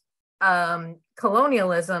connect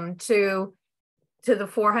colonialism to the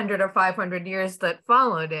 400 or 500 years that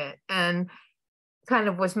followed it, and kind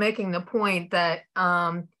of was making the point that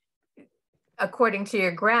according to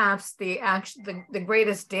your graphs, the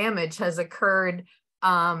greatest damage has occurred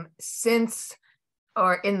since,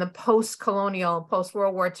 or in the post-colonial,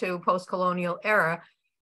 post-World War II, post-colonial era.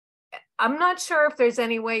 I'm not sure if there's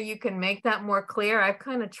any way you can make that more clear. I've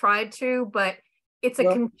kind of tried to, but it's a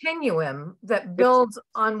continuum that builds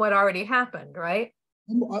on what already happened, right?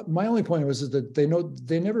 My only point was that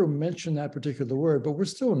they never mention that particular word, but we're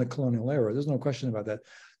still in the colonial era. There's no question about that.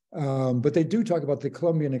 But they do talk about the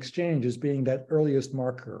Columbian Exchange as being that earliest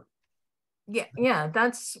marker. Yeah,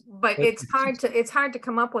 but it's hard to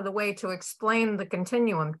come up with a way to explain the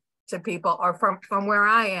continuum to people, or from where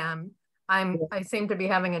I am, I seem to be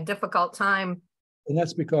having a difficult time. And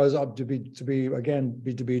that's because to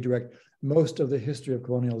be direct, most of the history of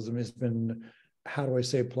colonialism has been, how do I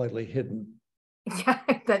say politely, hidden. Yeah,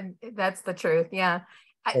 that's the truth. Yeah.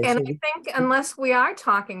 Okay, I think unless we are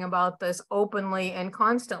talking about this openly and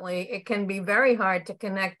constantly, it can be very hard to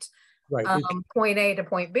connect point A to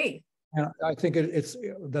point B. And I think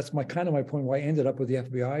that's my point why I ended up with the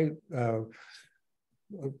FBI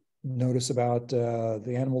notice about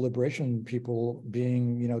the animal liberation people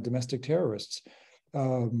being, domestic terrorists.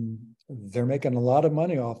 They're making a lot of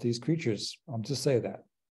money off these creatures. I'll just say that.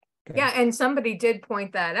 Okay. Yeah, and somebody did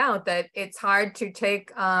point that out, that it's hard to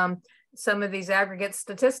take some of these aggregate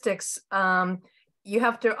statistics, you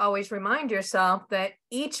have to always remind yourself that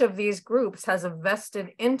each of these groups has a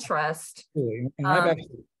vested interest in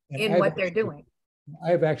what they're doing.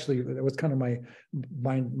 I've actually, that was kind of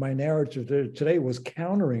my narrative today, was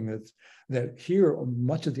countering that here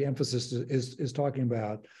much of the emphasis is talking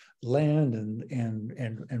about land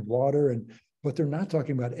and water, but they're not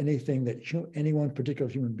talking about anything that any one particular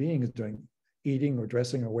human being is doing, eating or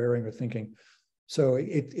dressing or wearing or thinking. So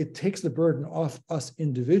it takes the burden off us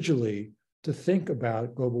individually to think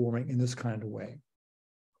about global warming in this kind of way.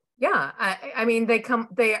 Yeah, I mean, they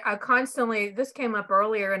are constantly, this came up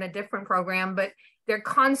earlier in a different program, but they're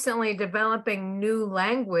constantly developing new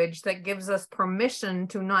language that gives us permission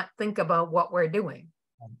to not think about what we're doing.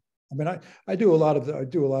 I mean, I do a lot of,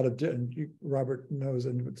 and Robert knows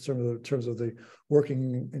in terms of the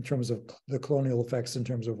working in terms of the colonial effects in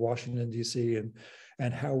terms of Washington, D.C.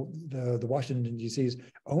 and how the Washington, D.C.'s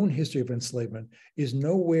own history of enslavement is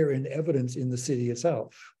nowhere in evidence in the city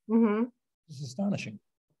itself. Mm-hmm. It's astonishing.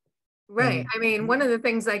 Right. I mean, one of the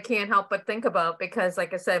things I can't help but think about, because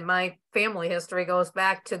like I said, my family history goes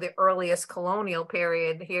back to the earliest colonial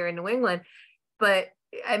period here in New England. But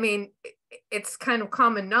I mean, it's kind of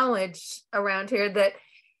common knowledge around here that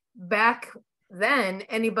back then,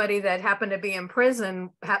 anybody that happened to be in prison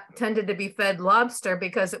tended to be fed lobster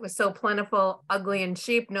because it was so plentiful, ugly, and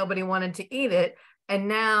cheap, nobody wanted to eat it. And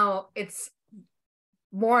now it's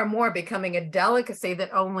more and more becoming a delicacy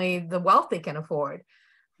that only the wealthy can afford.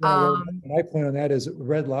 My point on that is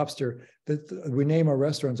Red Lobster, that we name our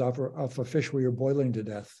restaurants off a fish we are boiling to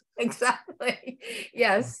death. Exactly.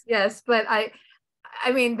 Yes, yes. But I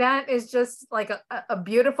mean, that is just like a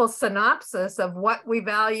beautiful synopsis of what we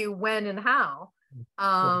value when and how.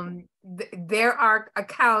 There are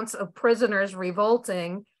accounts of prisoners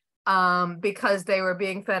revolting because they were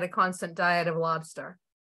being fed a constant diet of lobster.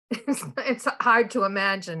 It's hard to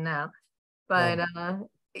imagine now, but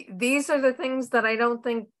these are the things that I don't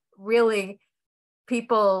think really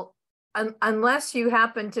people, unless you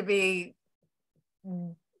happen to be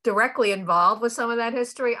directly involved with some of that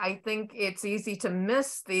history, I think it's easy to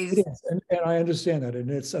miss these. Yes, and I understand that, and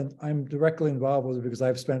it's I'm directly involved with it because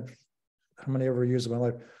I've spent how many ever years of my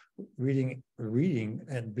life reading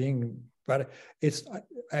and being. But it's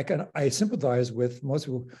I sympathize with most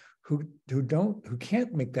people who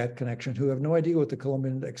can't make that connection, who have no idea what the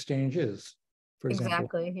Columbian Exchange is. For example,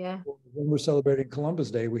 exactly, yeah. When we're celebrating Columbus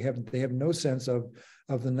Day, they have no sense of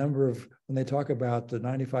the number of, when they talk about the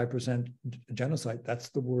 95% genocide, that's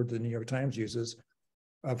the word the New York Times uses,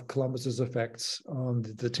 of Columbus's effects on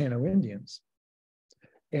the Taino Indians.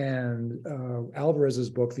 And Alvarez's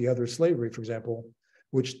book, The Other Slavery, for example,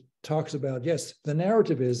 which talks about, yes, the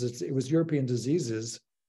narrative is it was European diseases,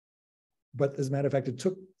 but as a matter of fact, it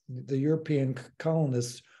took the European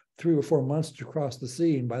colonists 3 or 4 months to cross the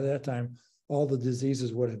sea, and by that time, all the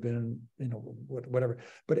diseases would have been, whatever.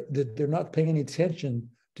 But they're not paying any attention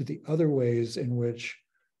to the other ways in which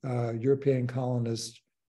European colonists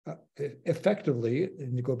effectively,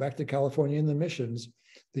 and you go back to California and the missions,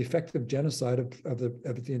 the effective genocide of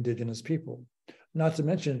the indigenous people. Not to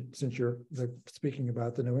mention, since you're speaking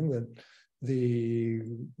about the New England, the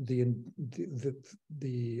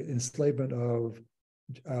enslavement of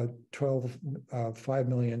 5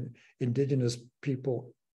 million indigenous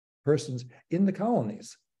persons in the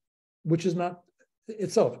colonies, which is not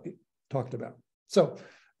itself talked about. So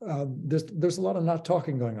there's a lot of not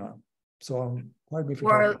talking going on. So pardon me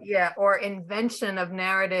for talking. Or invention of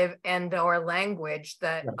narrative and or language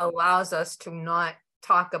that allows us to not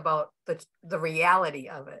talk about the reality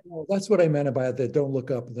of it. Well, that's what I meant about that. Don't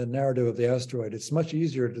look up the narrative of the asteroid. It's much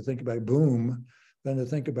easier to think about boom than to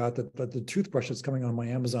think about that the toothbrush that's coming on my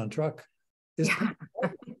Amazon truck is.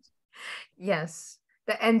 Yes.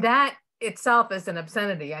 And that itself is an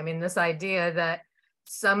obscenity. I mean, this idea that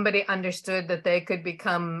somebody understood that they could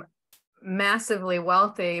become massively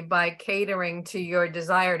wealthy by catering to your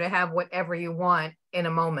desire to have whatever you want in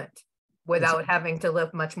a moment without having to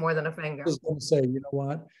lift much more than a finger. I was going to say, you know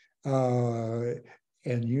what?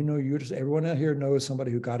 And everyone out here knows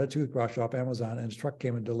somebody who got a toothbrush off Amazon and his truck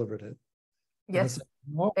came and delivered it. Yes,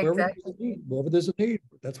 exactly. Wherever there's a need,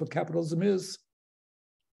 that's what capitalism is.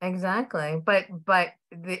 Exactly. But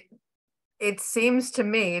it seems to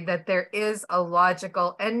me that there is a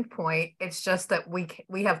logical endpoint. It's just that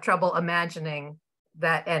we have trouble imagining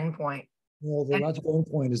that endpoint. Well, the logical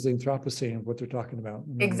endpoint is the Anthropocene of what they're talking about.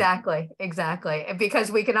 Exactly.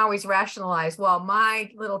 Because we can always rationalize, well, my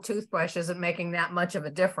little toothbrush isn't making that much of a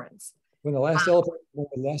difference. When the last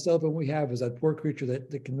elephant we have is that poor creature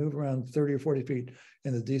that can move around 30 or 40 feet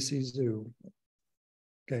in the DC Zoo.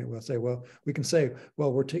 Okay, we'll say, well, we can say,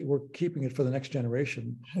 well, we're keeping it for the next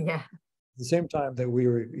generation. Yeah. At the same time that we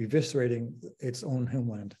are eviscerating its own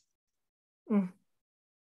homeland. Mm.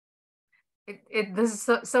 This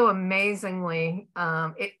is so amazingly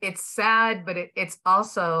it's sad, but it's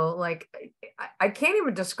also like I can't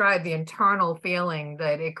even describe the internal feeling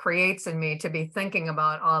that it creates in me to be thinking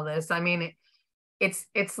about all this. I mean,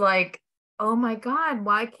 it's like, oh my God,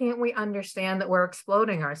 why can't we understand that we're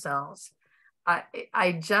exploding ourselves?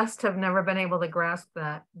 I just have never been able to grasp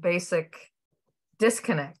that basic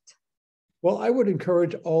disconnect. Well, I would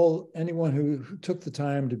encourage anyone who took the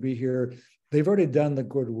time to be here. They've already done the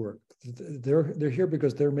good work. They're here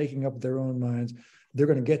because they're making up their own minds. They're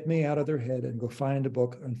going to get me out of their head and go find a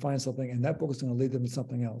book and find something, and that book is going to lead them to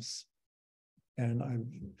something else.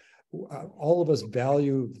 And all of us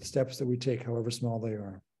value the steps that we take, however small they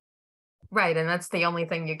are. Right, and that's the only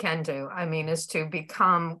thing you can do. I mean, is to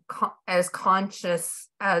become as conscious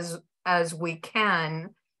as we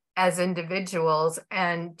can as individuals,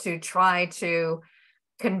 and to try to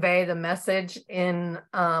convey the message in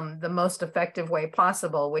the most effective way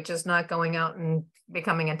possible, which is not going out and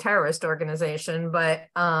becoming a terrorist organization, but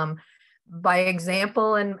by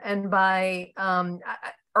example and by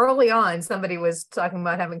early on, somebody was talking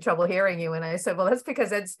about having trouble hearing you, and I said, well, that's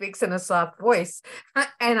because Ed speaks in a soft voice,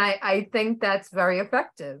 and I think that's very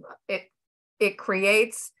effective. It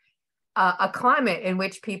creates a climate in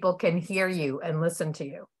which people can hear you and listen to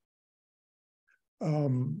you.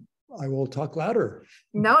 I will talk louder.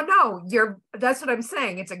 No, that's what I'm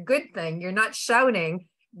saying. It's a good thing. You're not shouting.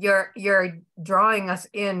 You're drawing us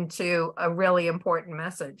into a really important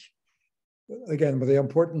message. Again, but the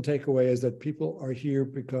important takeaway is that people are here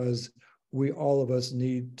because all of us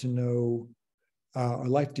need to know. Our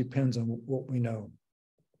life depends on what we know.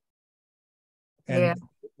 And yeah.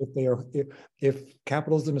 if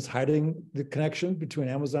capitalism is hiding the connection between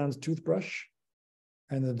Amazon's toothbrush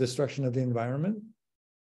and the destruction of the environment,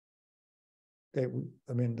 okay,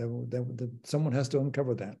 I mean, someone has to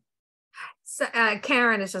uncover that. So,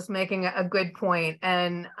 Karen is just making a good point,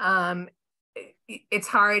 and it's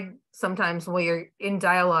hard sometimes when you're in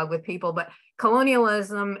dialogue with people, but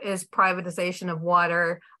colonialism is privatization of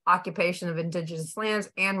water, occupation of indigenous lands,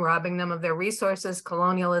 and robbing them of their resources.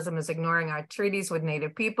 Colonialism is ignoring our treaties with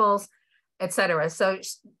Native peoples, etc. So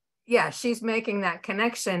yeah, she's making that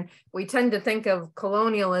connection. We tend to think of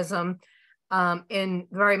colonialism in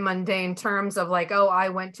very mundane terms of like, oh, I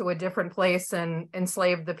went to a different place and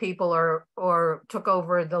enslaved the people or took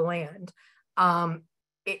over the land.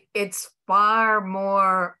 It's far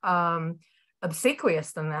more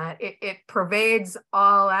obsequious than that. It pervades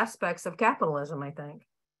all aspects of capitalism, I think.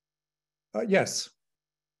 Yes.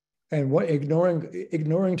 And what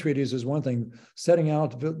ignoring treaties is one thing. Setting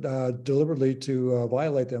out deliberately to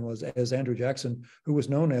violate them was, as Andrew Jackson, who was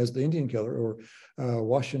known as the Indian Killer, or General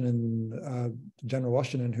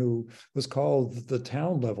Washington, who was called the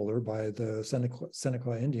Town Leveler by the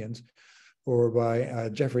Seneca Indians, or by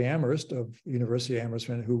Jeffrey Amherst of University of Amherst,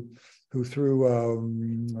 who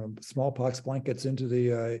threw smallpox blankets into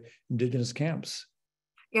the indigenous camps.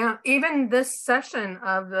 Yeah, even this session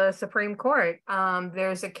of the Supreme Court,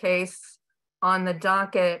 there's a case on the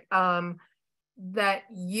docket that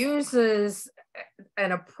uses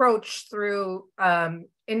an approach through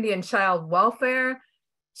Indian child welfare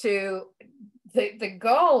to, the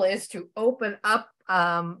goal is to open up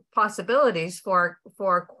possibilities for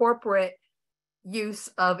corporate use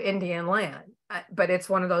of Indian land. But it's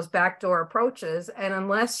one of those backdoor approaches. And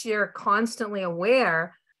unless you're constantly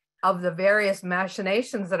aware of the various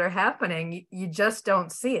machinations that are happening, you just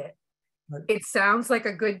don't see it. Right. It sounds like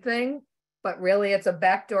a good thing, but really it's a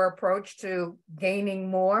backdoor approach to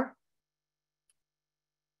gaining more.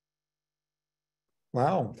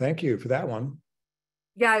 Wow, thank you for that one.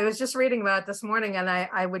 Yeah, I was just reading about it this morning, and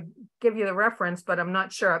I would give you the reference, but I'm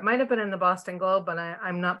not sure. It might have been in the Boston Globe, but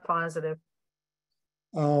I'm not positive.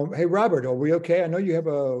 Hey, Robert, are we okay? I know you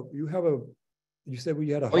said we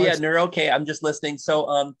had a. Oh yeah, no, okay. I'm just listening.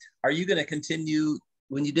 So, are you going to continue?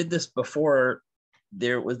 When you did this before,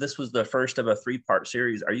 this was the first of a 3-part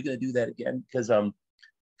series. Are you going to do that again? Because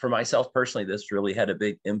for myself personally, this really had a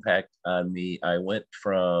big impact on me. I went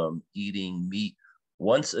from eating meat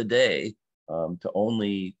once a day to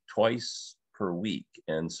only twice per week,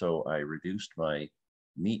 and so I reduced my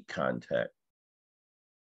meat contact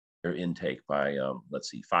or intake by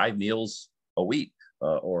 5 meals a week.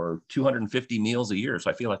 Or 250 meals a year. So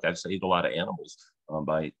I feel like I've saved a lot of animals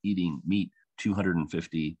by eating meat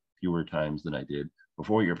 250 fewer times than I did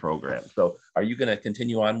before your program. So are you going to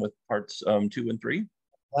continue on with parts 2 and 3?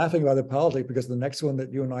 laughing about the politics because the next one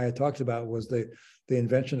that you and I had talked about was the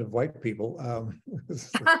invention of white people.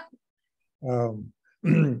 Well,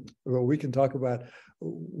 we can talk about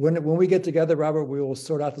when we get together, Robert. We will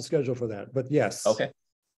sort out the schedule for that. But yes. Okay.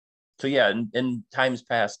 So yeah, in times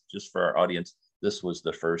past, just for our audience, this was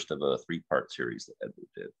the first of a 3-part series that Edward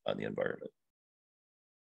did on the environment.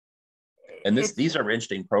 And these are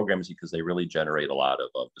interesting programs because they really generate a lot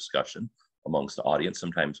of discussion amongst the audience.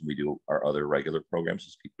 Sometimes when we do our other regular programs,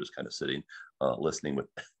 just people just kind of sitting, listening with,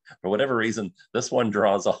 for whatever reason, this one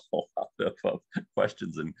draws a whole lot of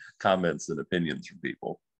questions and comments and opinions from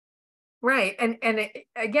people. Right. And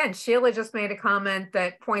again, Sheila just made a comment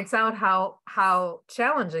that points out how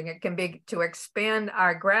challenging it can be to expand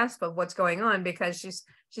our grasp of what's going on, because she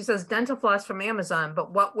says dental floss from Amazon,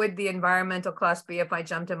 but what would the environmental cost be if I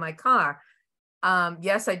jumped in my car?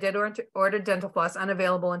 Yes, I did order dental floss,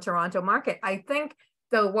 unavailable in Toronto market. I think,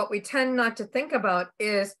 though, what we tend not to think about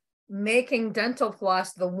is making dental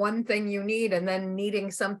floss the one thing you need and then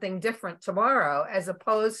needing something different tomorrow, as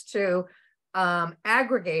opposed to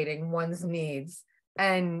aggregating one's needs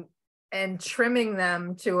and trimming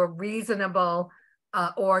them to a reasonable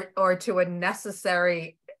or to a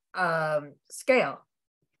necessary scale,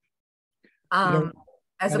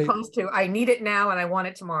 as opposed to I need it now and I want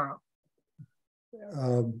it tomorrow.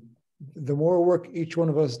 The more work each one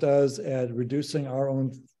of us does at reducing our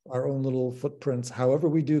own little footprints, however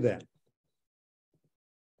we do that,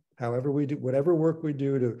 whatever work we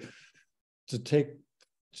do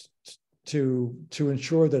to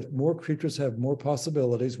ensure that more creatures have more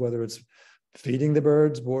possibilities, whether it's feeding the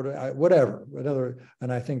birds, whatever.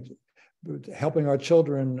 And I think helping our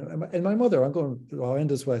children and my mother, I'll end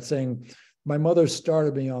this by saying, my mother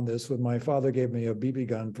started me on this when my father gave me a BB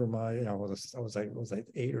gun for my, I was like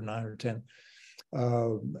 8 or 9 or 10.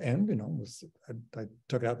 And, I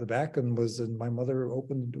took it out the back and my mother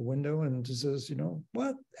opened the window and she says,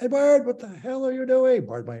 what, Edward, what the hell are you doing?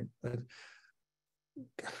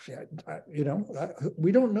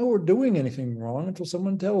 We don't know we're doing anything wrong until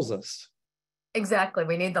someone tells us. Exactly.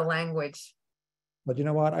 We need the language. But you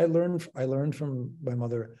know what? I learned from my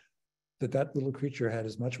mother that little creature had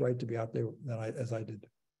as much right to be out there as I did.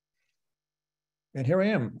 And here I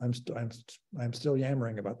am. I'm still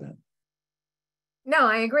yammering about that. No,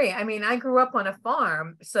 I agree. I mean, I grew up on a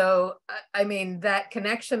farm. So, I mean, that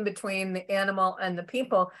connection between the animal and the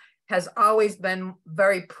people has always been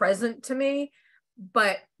very present to me.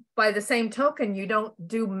 But by the same token, you don't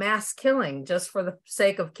do mass killing just for the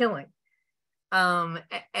sake of killing.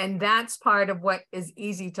 And that's part of what is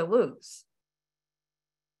easy to lose.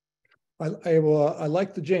 I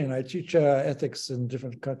like the Jain. I teach ethics in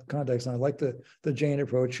different contexts, and I like the Jain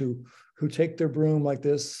approach, who take their broom like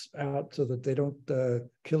this out so that they don't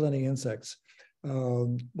kill any insects.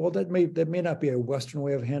 Well, that may not be a Western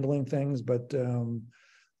way of handling things, but the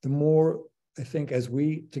more, I think, as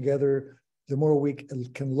we together, the more we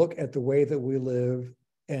can look at the way that we live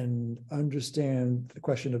and understand the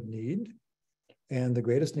question of need. And the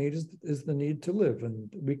greatest need is the need to live.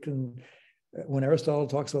 And we can, when Aristotle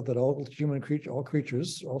talks about that all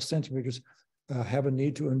creatures, all sentient creatures have a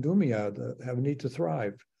need to endoumia, have a need to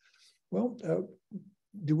thrive. Well,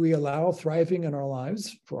 do we allow thriving in our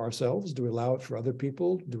lives for ourselves? Do we allow it for other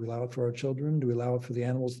people? Do we allow it for our children? Do we allow it for the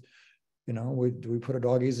animals? Do we put our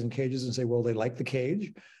doggies in cages and say, well, they like the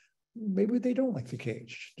cage? Maybe they don't like the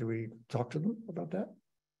cage. Do we talk to them about that?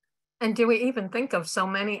 And do we even think of so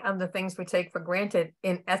many of the things we take for granted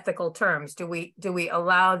in ethical terms? Do we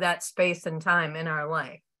allow that space and time in our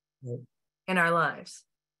life, in our lives,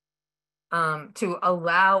 to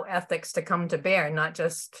allow ethics to come to bear, not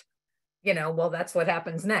just, well, that's what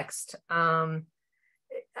happens next. To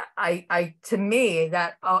me,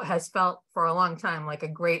 that has felt for a long time like a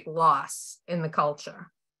great loss in the culture.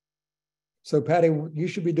 So Patty, you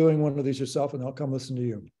should be doing one of these yourself, and I'll come listen to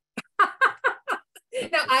you.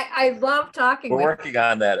 No, I love talking. We're working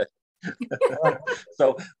on that.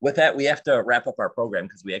 So with that, we have to wrap up our program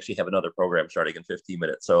because we actually have another program starting in 15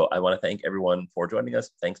 minutes. So I want to thank everyone for joining us.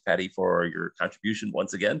 Thanks, Patty, for your contribution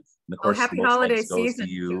once again. And of course, happy the most holiday thanks goes season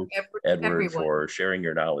to you, to Edward, everyone. for sharing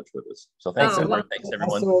your knowledge with us. So thanks, Edward. Thanks,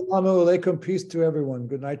 everyone. Peace to everyone.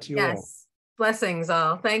 Good night to you all. Yes. Blessings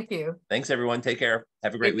all. Thank you. Thanks, everyone. Take care.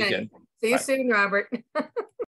 Have a great weekend. See you soon, Robert.